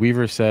curiosity.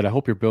 Weaver said, "I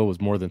hope your bill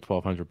was more than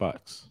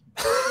 $1,200."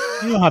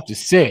 You don't have to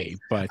say,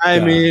 but I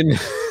mean.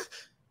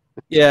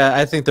 Yeah,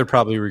 I think they're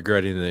probably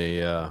regretting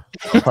the.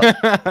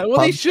 Well,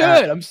 they should.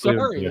 I'm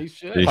sorry, they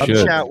should. Pub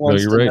Chat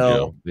wants to know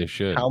Joe. They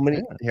should. How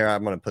many? Here,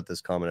 I'm going to put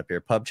this comment up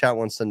here. Pub Chat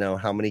wants to know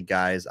how many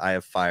guys I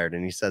have fired,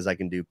 and he says I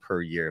can do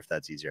per year if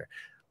that's easier.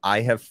 I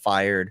have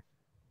fired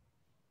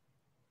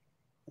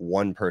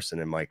one person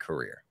in my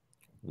career.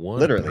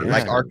 Literally,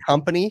 like our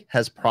company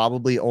has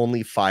probably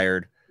only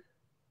fired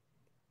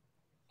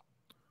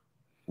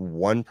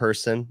one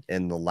person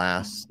in the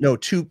last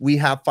two. We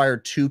have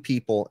fired two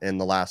people in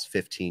the last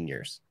 15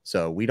 years.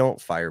 So we don't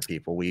fire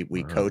people.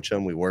 We coach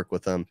them, we work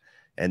with them,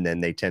 and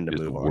then they tend to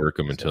move on. Work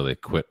them until they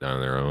quit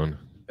on their own.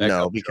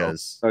 No,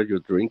 because are you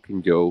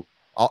drinking, Joe?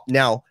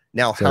 Now,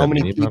 how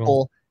many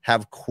people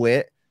have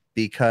quit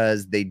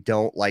because they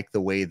don't like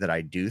the way that I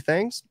do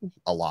things?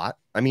 A lot.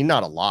 I mean,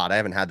 not a lot. I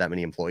haven't had that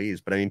many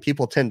employees, but I mean,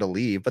 people tend to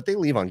leave, but they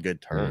leave on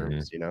good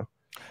terms, you know.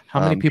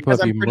 How many people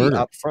have you murdered?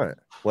 Up front.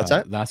 What's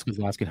that? Vasquez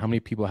asking, how many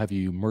people have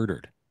you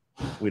murdered?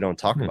 We don't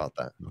talk about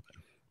that.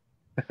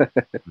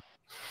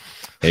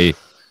 Hey, I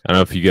don't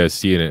know if you guys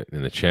see it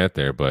in the chat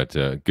there, but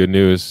good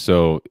news.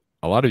 So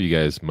a lot of you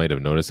guys might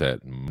have noticed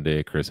that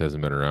Monday Chris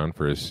hasn't been around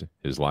for his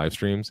live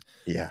streams.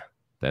 Yeah.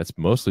 That's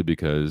mostly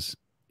because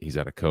he's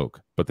out of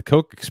Coke. But the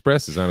Coke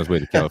Express is on his way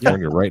to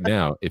California right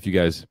now. If you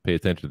guys pay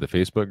attention to the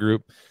Facebook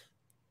group,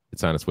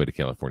 it's on its way to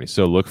California.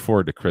 So look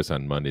forward to Chris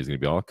on Monday. He's going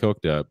to be all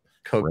coked up.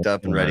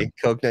 And ready.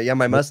 Coke nose. Yeah,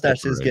 my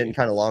mustache is getting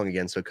kind of long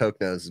again, so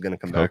Coke nose is going to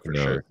come back for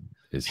sure.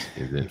 Is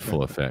in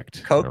full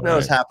effect. Coke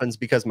nose happens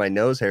because my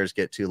nose hairs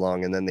get too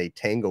long, and then they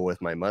tangle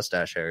with my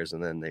mustache hairs,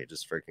 and then they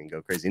just freaking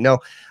go crazy. No,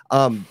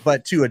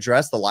 but to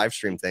address the live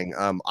stream thing,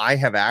 I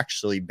have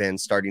actually been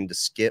starting to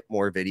skip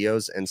more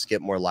videos and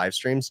skip more live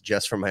streams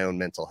just for my own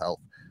mental health.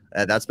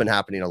 That's been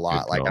happening a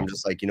lot. Like I'm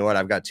just like, you know what?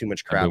 I've got too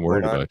much crap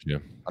going on.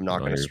 I'm not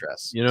going to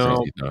stress. You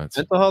know,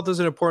 mental health is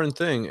an important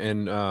thing,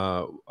 and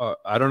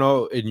I don't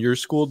know in your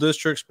school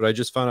districts, but I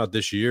just found out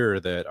this year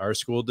that our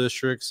school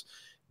districts,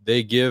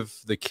 they give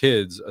the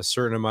kids a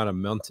certain amount of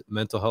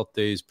mental health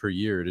days per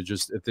year to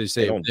just, if they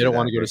say they don't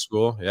want to go to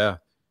school, they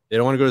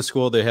don't want to go to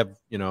school. They have,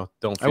 you know,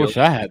 don't. I wish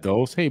I had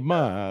those. Hey,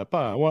 Ma,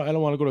 Pa, well, I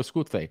don't want to go to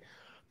school today.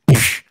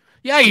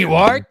 Yeah, you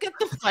are. Get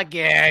the fuck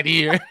out of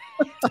here.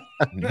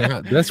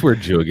 Yeah, that's where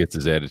Joe gets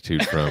his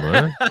attitude from,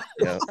 huh?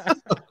 Yeah,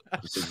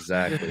 that's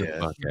exactly it.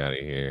 Fuck out of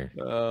here.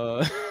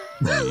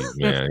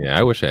 Yeah,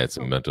 I wish I had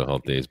some mental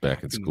health days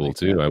back in school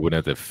too. I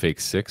wouldn't have to fake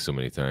sick so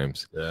many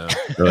times. Yeah,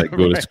 or like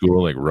go to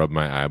school and like rub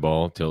my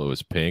eyeball till it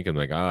was pink. And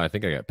like, I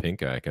think I got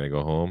pink eye. Can I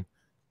go home?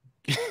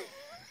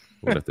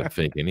 Wouldn't have to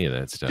fake any of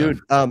that stuff,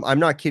 dude. I'm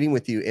not kidding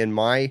with you. In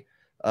my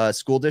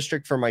school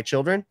district for my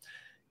children,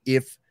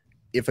 if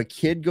a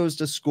kid goes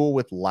to school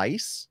with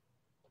lice,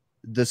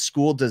 the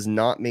school does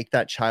not make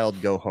that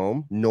child go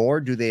home, nor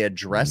do they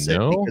address it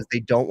because they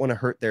don't want to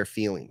hurt their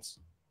feelings.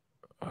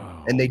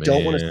 And they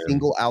don't want to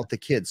single out the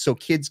kids. So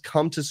kids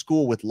come to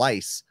school with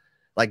lice.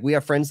 Like we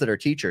have friends that are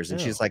teachers, and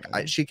she's like,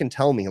 she can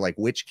tell me like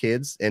which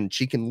kids, and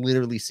she can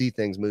literally see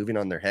things moving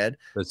on their head.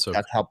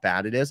 That's how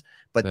bad it is.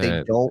 But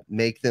they don't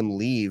make them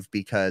leave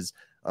because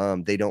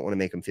they don't want to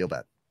make them feel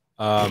bad.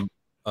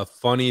 A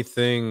funny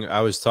thing,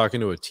 I was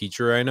talking to a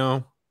teacher I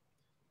know,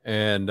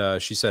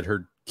 and she said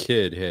her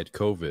kid had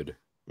COVID.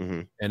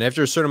 And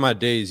after a certain amount of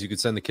days, you could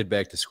send the kid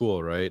back to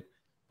school, right?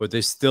 But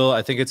they still,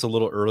 I think it's a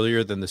little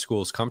earlier than the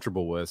school is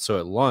comfortable with. So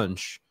at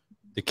lunch,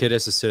 the kid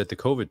has to sit at the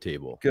COVID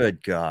table.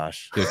 Good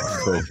gosh.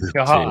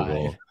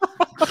 Table.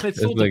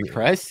 It's so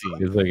depressing.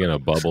 It's like in a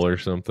bubble or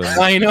something.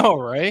 I know,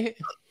 right?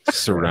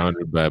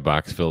 Surrounded by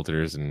box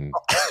filters and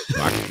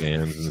box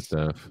fans and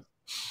stuff.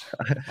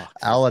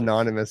 Al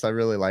Anonymous, I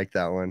really like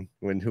that one.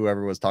 When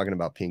whoever was talking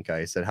about pink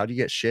eye said, "How do you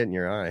get shit in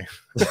your eye?"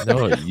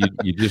 No,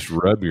 you just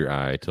rub your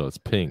eye till it's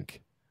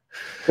pink.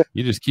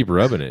 You just keep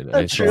rubbing it.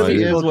 That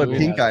truly is what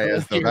pink eye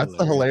is, though. That's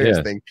the hilarious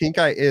thing. Pink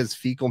eye is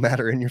fecal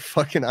matter in your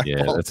fucking eyeball.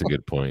 Yeah, that's a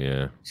good point.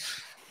 Yeah.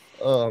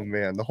 Oh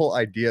man, the whole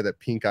idea that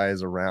pink eye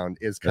is around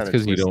is kind of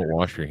because you don't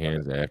wash your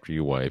hands after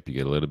you wipe. You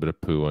get a little bit of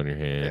poo on your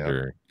hand,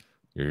 or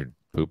you're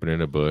pooping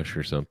in a bush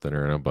or something,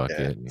 or in a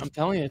bucket. I'm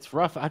telling you, it's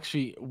rough.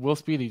 Actually, Will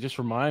Speedy just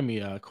reminded me,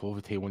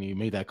 Kovate, when you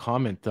made that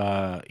comment.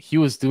 He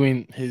was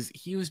being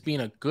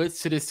a good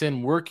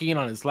citizen, working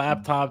on his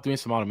laptop, doing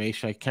some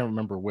automation. I can't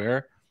remember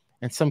where.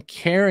 And some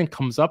Karen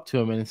comes up to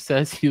him and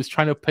says he was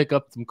trying to pick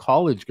up some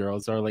college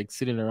girls that are like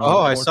sitting around. Oh,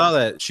 I saw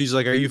that. She's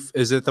like,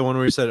 is it the one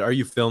where you said, are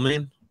you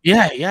filming?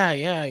 Yeah.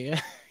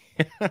 I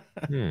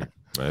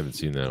haven't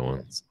seen that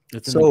one.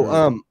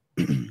 So,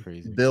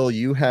 Bill,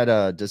 you had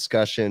a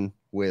discussion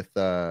with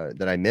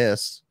that I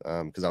missed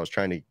because I was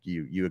trying to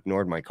you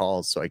ignored my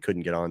calls, so I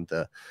couldn't get on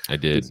the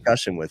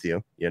discussion with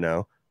you,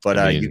 but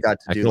I mean, you got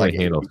to do like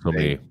handle so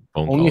many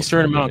phone only calls a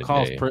certain amount of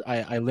calls per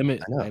I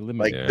limit.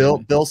 Like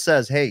Bill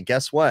says, hey,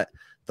 guess what,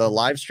 the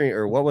live stream,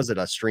 or what was it,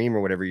 a stream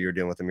or whatever you were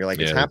doing with him, you're like,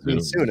 it's happening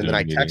soon, and then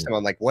I text him,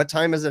 I'm like, what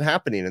time is it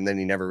happening? And then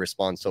he never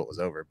responds, so it was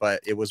over.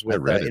 But it was with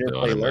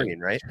Interplay Learning,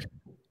 right?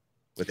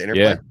 With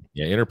Interplay,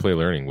 Interplay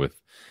Learning with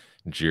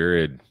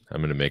Jared. I'm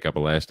going to make up a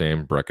last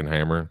name,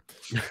 Bruckenheimer,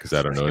 because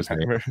I don't know his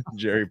name.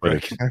 Jerry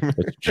Bruckenheimer.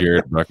 It's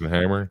Jared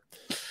Bruckenheimer.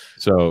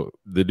 So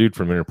the dude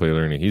from Interplay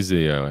Learning, he's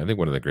the I think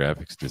one of the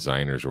graphics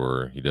designers,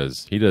 or he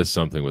does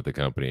something with the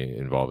company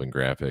involving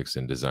graphics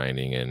and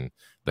designing and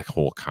the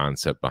whole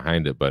concept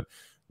behind it. But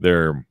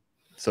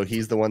so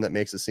he's the one that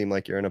makes it seem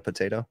like you're in a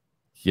potato.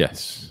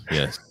 Yes.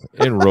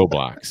 In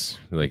Roblox,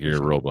 like you're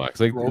Roblox.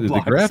 Like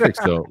the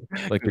graphics though,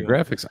 like the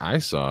graphics I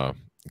saw,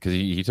 because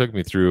he took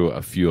me through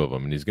a few of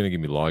them, and he's going to give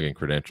me login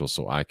credentials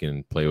so I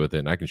can play with it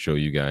and I can show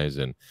you guys,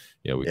 and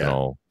we can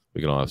all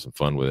have some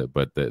fun with it.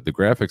 But the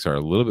graphics are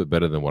a little bit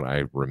better than what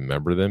I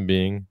remember them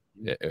being.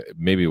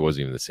 Maybe it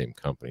wasn't even the same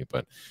company,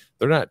 but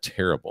they're not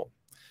terrible.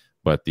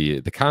 But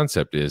the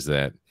concept is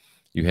that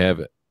you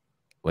have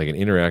like an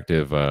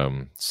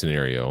interactive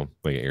scenario,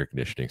 like an air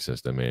conditioning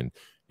system, and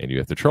you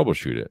have to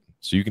troubleshoot it.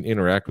 So you can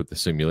interact with the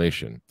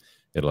simulation.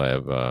 It'll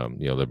have,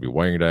 there'll be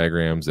wiring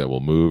diagrams that will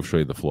move, show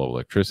you the flow of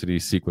electricity,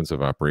 sequence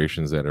of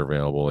operations that are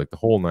available, like the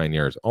whole 9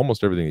 yards,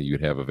 almost everything that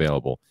you'd have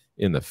available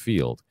in the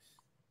field.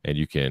 And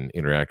you can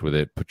interact with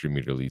it, put your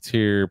meter leads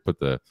here, put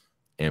the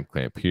amp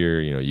clamp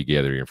here, you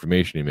gather your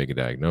information, you make a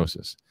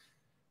diagnosis.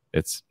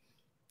 It's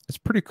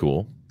pretty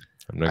cool.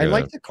 I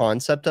like the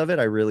concept of it.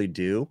 I really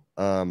do.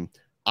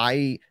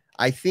 I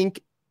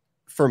think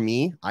for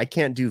me, I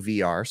can't do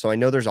VR. So I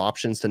know there's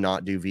options to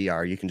not do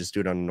VR. You can just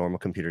do it on a normal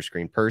computer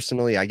screen.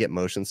 Personally, I get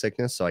motion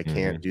sickness, so I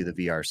can't do the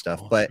VR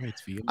stuff. But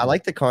I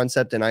like the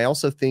concept. And I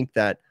also think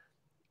that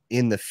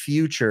in the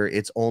future,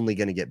 it's only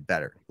going to get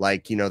better.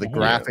 Like, the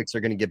graphics are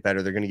going to get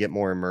better. They're going to get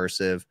more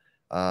immersive.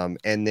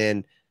 And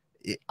then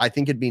I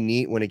think it'd be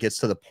neat when it gets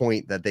to the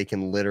point that they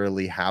can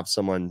literally have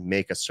someone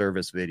make a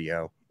service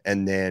video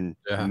and then,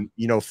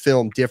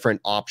 film different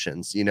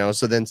options,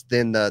 so then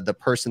the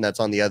person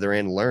that's on the other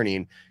end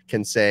learning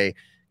can say,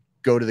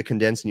 go to the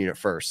condensing unit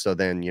first. So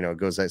then,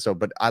 goes that. So,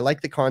 but I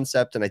like the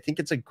concept, and I think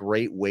it's a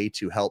great way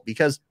to help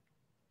because,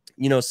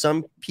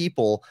 some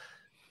people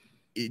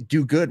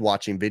do good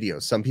watching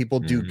videos. Some people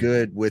do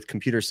good with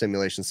computer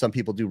simulations. Some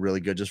people do really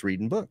good just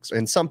reading books,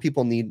 and some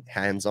people need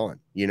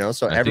hands-on,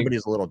 so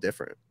everybody's a little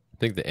different. I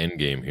think the end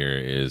game here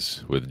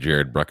is with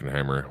Jared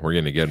Bruckenheimer. We're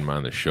going to get him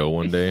on the show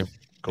one day.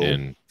 Cool.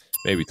 In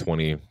maybe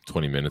 20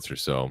 minutes or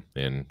so,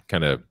 and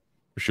kind of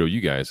show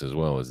you guys as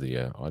well as the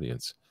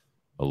audience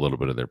a little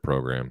bit of their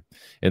program.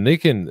 And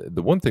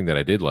the one thing that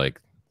I did like,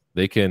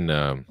 they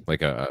can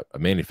like a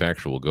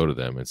manufacturer will go to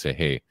them and say,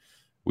 hey,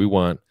 we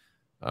want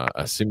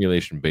a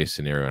simulation based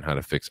scenario on how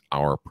to fix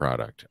our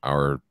product,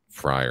 our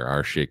fryer,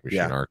 our shake machine,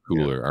 our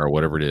cooler, our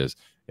whatever it is.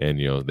 And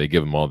they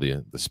give them all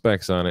the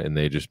specs on it, and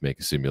they just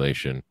make a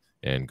simulation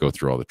and go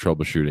through all the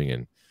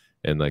troubleshooting,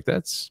 and like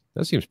that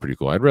seems pretty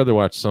cool. I'd rather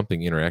watch something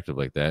interactive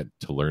like that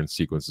to learn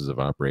sequences of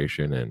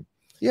operation, and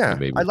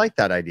maybe I like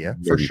that idea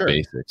for sure.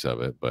 Basics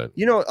of it, but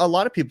a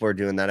lot of people are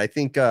doing that. I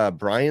think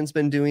Brian's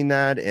been doing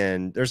that,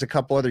 and there's a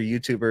couple other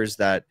YouTubers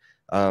that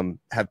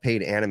have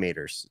paid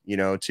animators,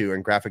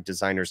 and graphic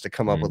designers to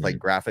come up with like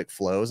graphic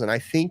flows, and I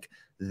think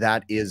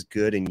that is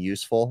good and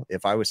useful.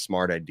 If I was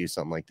smart, I'd do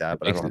something like that,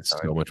 but I don't have time.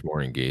 So much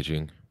more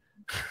engaging.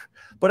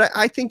 But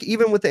I think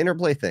even with the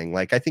interplay thing,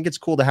 like I think it's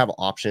cool to have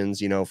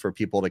options, for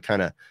people to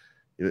kind of,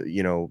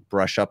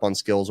 brush up on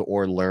skills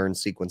or learn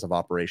sequence of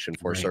operation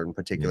for certain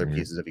particular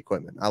pieces of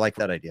equipment. I like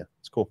that idea.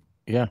 It's cool.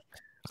 Yeah.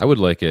 I would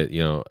like it,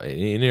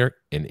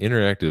 an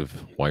interactive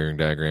wiring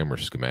diagram or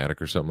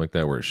schematic or something like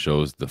that, where it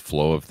shows the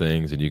flow of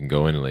things, and you can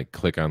go in and like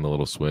click on the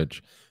little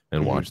switch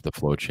and watch the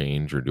flow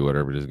change or do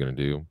whatever it is going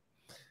to do.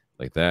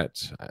 Like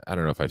that. I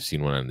don't know if I've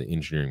seen one on the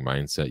Engineering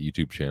Mindset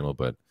YouTube channel,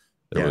 but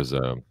there was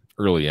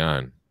early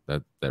on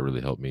that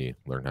really helped me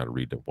learn how to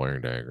read the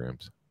wiring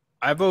diagrams.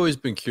 I've always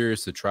been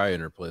curious to try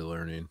Interplay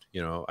Learning.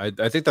 I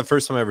think the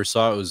first time I ever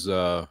saw it was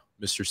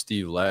Mr.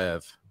 Steve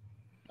Lav.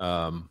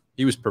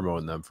 He was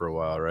promoting them for a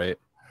while, right?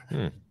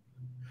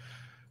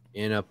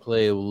 In a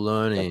play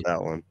learning.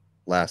 That one.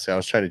 Alaska. I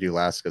was trying to do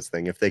Alaska's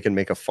thing. If they can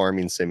make a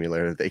farming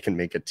simulator, they can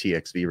make a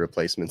TXV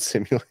replacement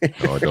simulator.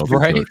 Oh, don't be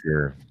Right? so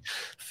sure.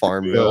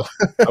 Farmville.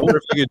 I wonder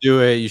if you could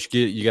do a.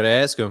 You got to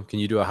ask them. Can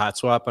you do a hot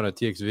swap on a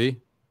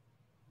TXV?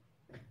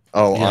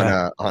 Oh,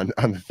 yeah. on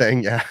the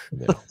thing, yeah.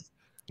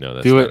 No,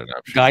 that's do not it. an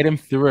option. Guide him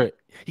through it.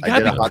 I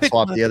did a hot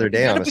swap the other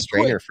day on a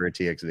strainer for a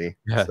TXV.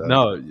 Yeah, so.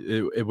 no,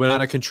 it went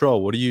out of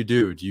control. What do?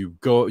 Do you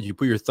go? You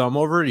put your thumb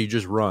over it? Or you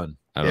just run?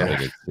 I don't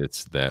think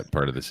it's that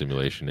part of the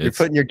simulation. You're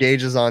putting your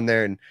gauges on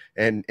there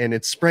and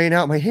it's spraying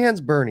out. My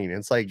hand's burning.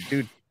 It's like,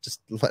 dude, just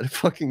let it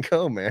fucking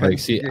go, man. Like,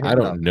 see, I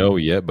don't know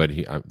yet, but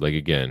like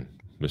again,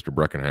 Mr.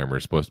 Bruckenheimer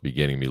is supposed to be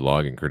getting me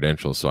login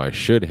credentials, so I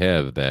should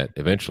have that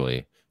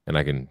eventually, and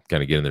I can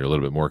kind of get in there a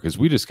little bit more because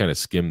we just kind of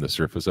skimmed the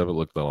surface of it,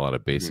 looked at a lot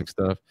of basic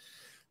stuff.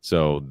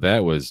 So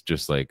that was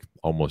just like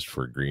almost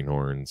for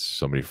greenhorns,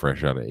 somebody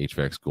fresh out of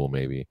HVAC school,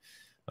 maybe.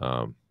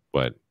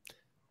 But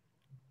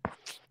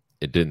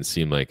it didn't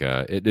seem like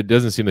it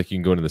doesn't seem like you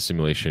can go into the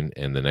simulation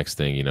and the next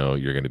thing you know,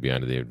 you're going to be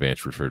onto the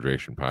Advanced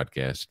Refrigeration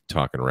podcast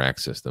talking rack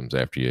systems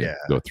after you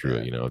go through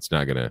it. You know, it's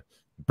not going to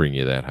bring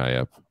you that high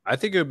up. I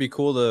think it would be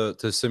cool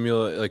to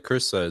simulate, like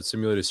Chris said,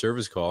 simulate a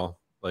service call,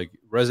 like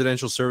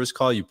residential service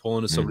call. You pull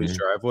into somebody's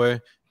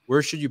driveway.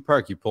 Where should you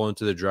park? You pull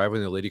into the driveway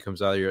and the lady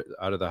comes out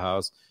of the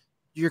house.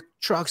 Your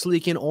truck's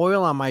leaking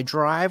oil on my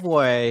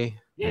driveway.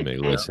 You may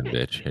listen,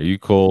 bitch. Are you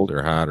cold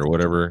or hot or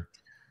whatever?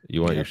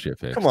 You want your shit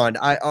fixed. Come on.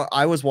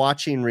 I was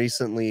watching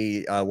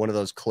recently one of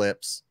those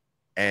clips,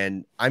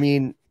 and I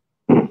mean,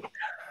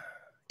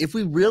 if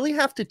we really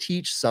have to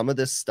teach some of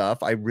this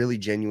stuff, I really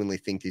genuinely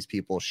think these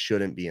people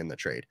shouldn't be in the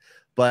trade.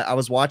 But I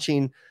was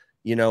watching,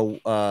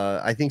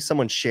 I think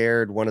someone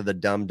shared one of the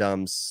Dum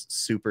Dums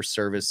super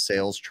service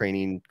sales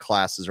training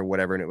classes or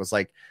whatever, and it was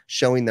like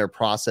showing their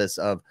process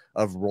of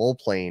role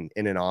playing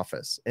in an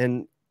office.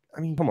 And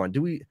I mean, come on,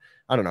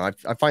 I don't know.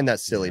 I find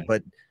that silly,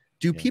 but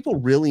do people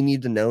really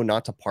need to know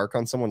not to park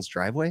on someone's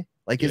driveway?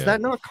 Like, is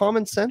that not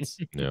common sense?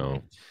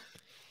 No.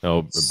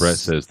 Brett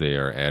says they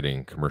are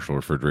adding commercial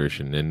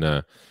refrigeration.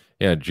 And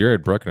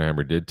Jared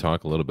Bruckenheimer did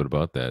talk a little bit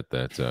about that.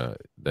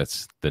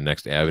 That's the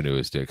next avenue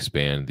is to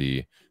expand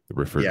the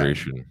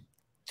refrigeration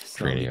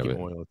training of it.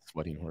 Oil,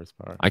 sweating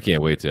horsepower. I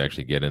can't wait to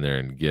actually get in there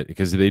and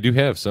because they do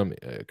have some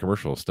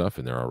commercial stuff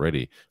in there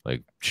already,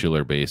 like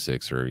chiller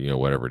basics or,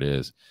 whatever it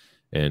is.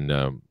 And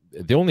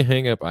the only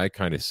hang up I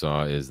kind of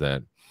saw is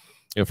that,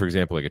 for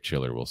example, like a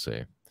chiller, we'll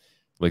say,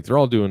 like they're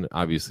all doing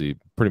obviously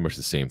pretty much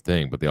the same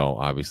thing, but they all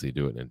obviously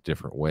do it in a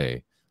different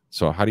way.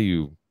 So how do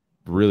you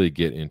really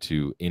get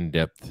into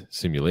in-depth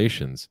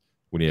simulations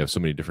when you have so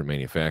many different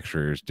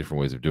manufacturers, different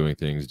ways of doing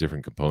things,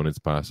 different components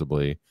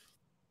possibly,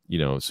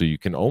 so you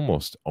can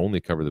almost only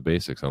cover the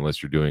basics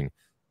unless you're doing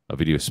a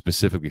video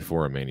specifically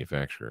for a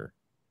manufacturer.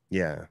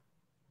 Yeah.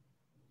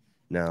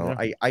 No,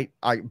 yeah.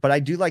 But I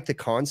do like the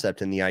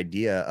concept and the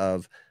idea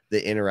of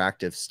the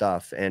interactive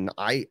stuff. And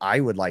I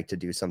would like to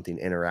do something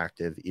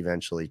interactive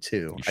eventually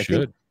too.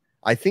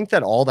 I think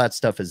that all that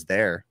stuff is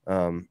there.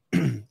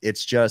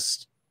 It's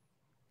just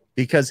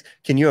because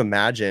can you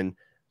imagine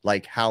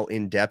like how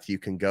in depth you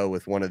can go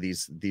with one of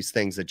these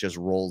things that just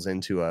rolls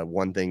into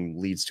one thing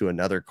leads to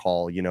another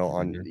call, and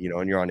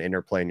you're on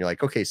Interplay and you're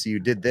like, okay, so you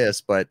did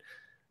this, but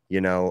I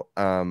don't know.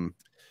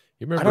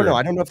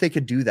 I don't know if they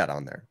could do that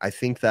on there. I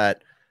think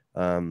that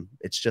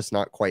it's just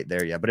not quite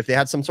there yet. But if they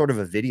had some sort of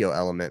a video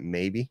element,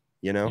 maybe,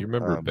 You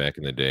remember back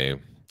in the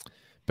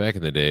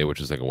day,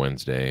 which is like a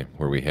Wednesday,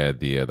 where we had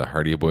the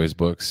Hardy Boys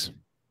books.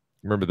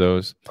 Remember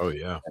those? Oh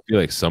yeah. I feel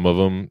like some of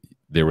them,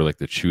 they were like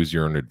the choose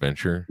your own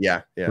adventure.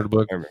 Yeah.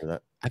 Book. I remember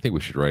that. I think we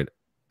should write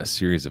a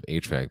series of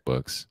HVAC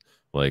books,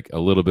 like a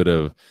little bit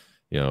of,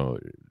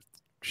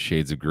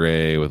 Shades of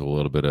Gray with a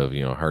little bit of,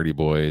 Hardy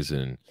Boys,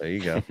 and there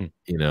you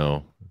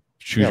go.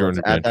 Choose your own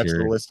adventure. Add that to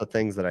the list of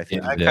things that I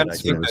think. I kind of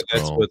think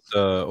that's what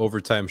the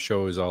overtime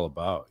show is all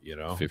about.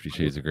 50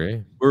 Shades of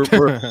Gray. We're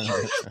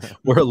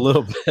a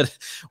little bit.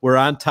 We're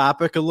on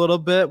topic a little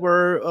bit.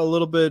 We're a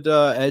little bit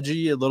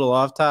edgy, a little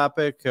off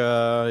topic.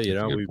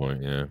 Good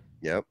point. Yeah.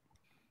 Yep.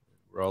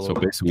 So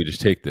basically, we just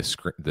take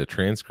the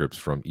transcripts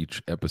from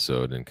each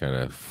episode and kind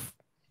of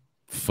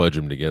fudge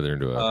them together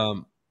into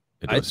a.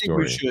 I think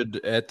we should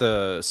at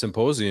the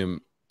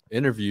symposium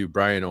interview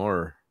Brian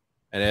Orr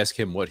and ask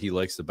him what he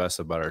likes the best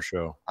about our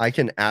show. I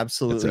can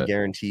absolutely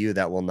guarantee you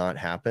that will not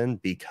happen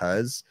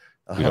because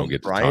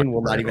Brian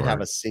will not even have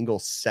a single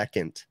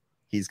second.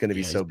 He's going to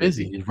be so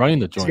busy. He's running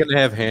the joint. He's going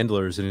to have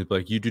handlers, and he's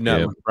like, "You do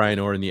not look Brian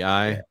Orr in the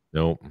eye." Yeah.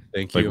 Nope.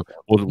 Thank you.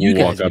 We'll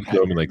walk up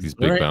to him, and like these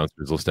big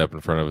bouncers will step in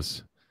front of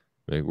us.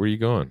 Like, where are you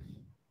going?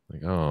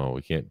 Like, oh,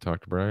 we can't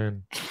talk to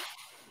Brian.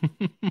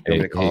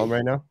 Hey, call him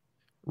right now.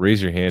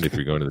 Raise your hand if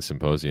you're going to the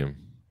symposium.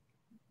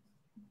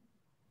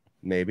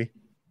 Maybe.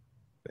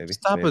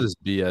 Stop with this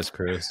BS,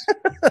 Chris.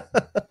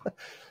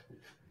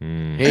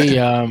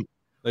 Hey,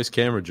 nice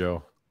camera,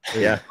 Joe.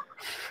 Yeah.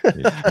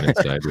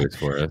 Sideways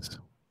for us.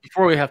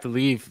 Before we have to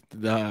leave,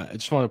 I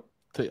just want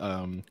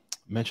to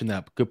mention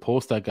that good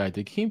post that guy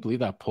did. Can you believe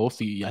that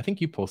post? I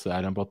think you posted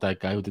Adam about that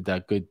guy who did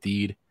that good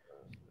deed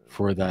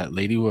for that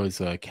lady who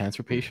was a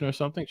cancer patient or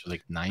something. She was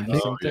like 90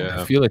 something.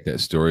 Yeah. I feel like that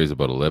story is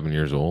about 11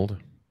 years old.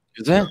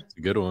 Is that? It's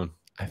a good one.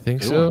 I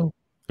think so.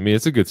 I mean,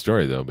 it's a good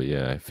story though, but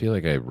yeah, I feel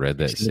like I read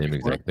that same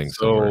exact thing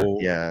somewhere.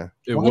 Yeah,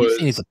 it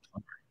was.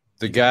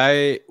 The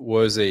guy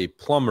was a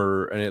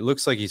plumber, and it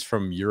looks like he's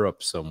from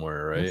Europe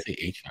somewhere, right? It's the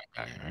HVAC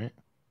guy, right?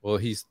 Well,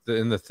 he's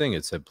in the thing.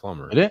 It said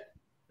plumber. Did it?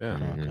 Yeah.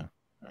 Mm-hmm. Okay.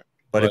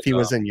 But if he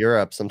was in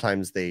Europe,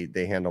 sometimes they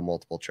handle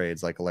multiple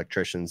trades, like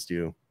electricians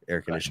do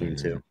air conditioning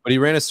too. But he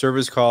ran a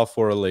service call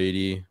for a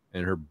lady,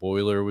 and her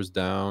boiler was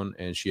down,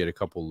 and she had a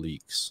couple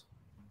leaks.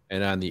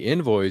 And on the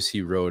invoice,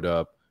 he wrote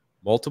up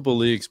multiple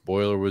leaks,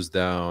 boiler was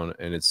down,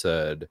 and it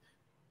said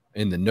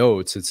in the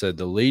notes, it said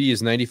the lady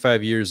is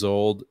 95 years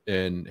old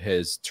and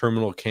has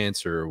terminal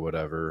cancer or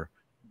whatever,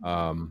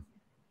 and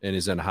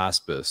is in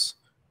hospice.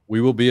 We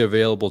will be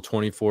available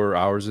 24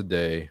 hours a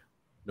day,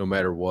 no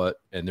matter what,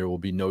 and there will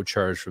be no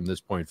charge from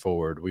this point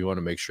forward. We want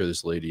to make sure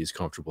this lady is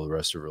comfortable the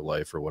rest of her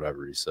life, or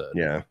whatever he said.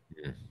 Yeah,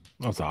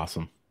 that's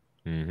awesome.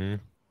 Mm-hmm.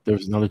 There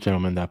was another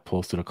gentleman that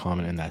posted a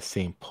comment in that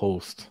same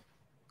post,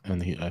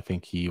 and I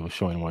think he was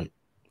showing what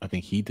I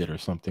think he did or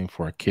something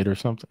for a kid or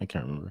something. I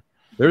can't remember.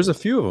 There's a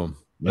few of them.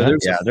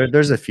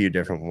 There's a few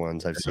different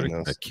ones I've seen.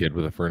 Those. A kid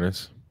with a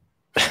furnace.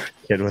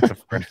 Kid with a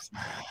furnace.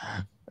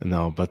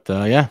 No, but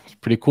yeah, it's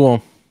pretty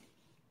cool.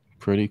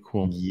 Pretty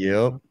cool.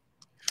 Yep.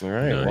 All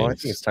right. Nice. Well, I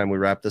think it's time we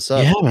wrap this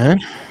up. Yeah, man.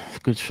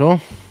 Good show.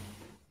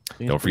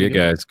 Don't forget,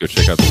 guys, go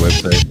check out the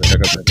website. Check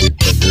out the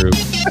Facebook group.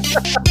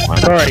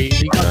 Sorry,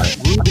 you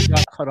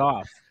got cut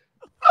off.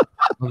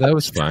 Well, that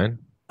was fine.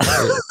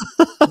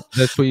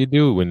 That's what you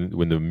do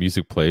when the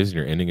music plays and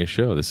you're ending a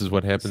show. This is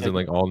what happens in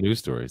like all news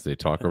stories. They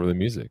talk over the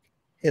music.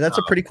 Hey, that's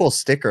a pretty cool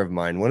sticker of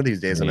mine. One of these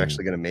days, I'm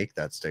actually going to make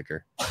that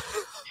sticker.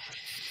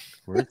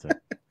 Where is it?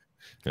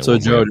 So,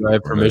 Joe, do I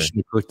have permission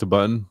to click the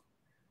button?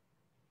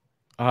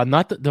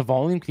 Not the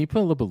volume. Can you put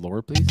a little bit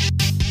lower, please?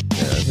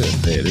 Yeah, I was gonna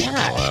say it is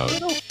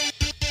loud.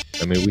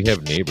 I mean, we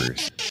have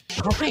neighbors.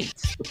 All right.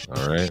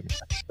 All right.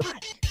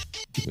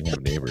 We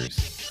have neighbors.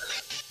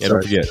 Yeah,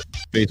 don't forget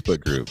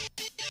Facebook group,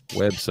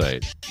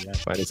 website. Yeah.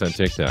 Find us on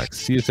TikTok.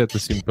 See us at the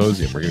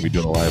symposium. We're going to be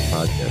doing a live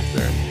podcast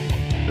there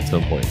at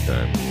some point in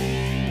time.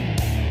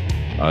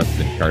 Us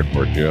and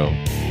Cardboard Joe.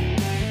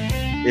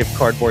 If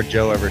Cardboard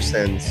Joe ever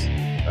sends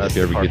us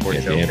a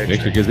Cardboard Joe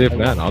picture, because if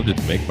not, I'll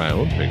just make my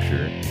own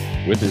picture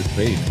with his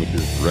face, which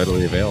is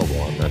readily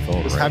available on my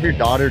phone. Just have your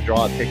daughter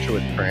draw a picture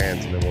with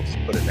crayons, and then we'll just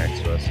put it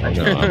next to us. I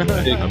know. I'm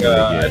gonna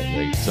get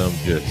like some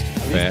just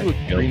fat,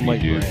 guilty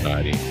dude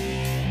body.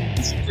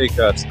 You should take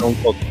a Stone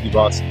Cold Steve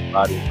Austin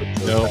body.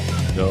 No,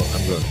 I'm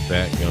going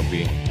fat,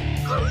 gumpy.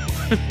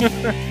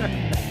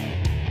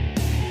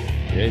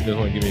 Yeah, you just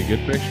want to give me a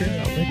good picture?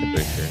 I'll make a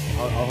picture.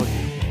 I'll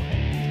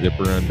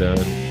zipper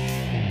undone.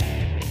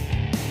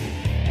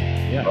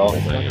 Yeah. Well, I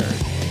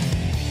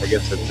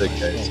guess that's it,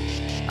 guys.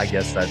 I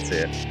guess that's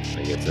it.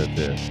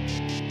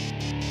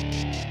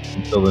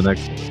 Until the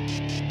next one.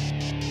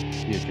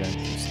 See you,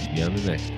 gents. See you on the next one.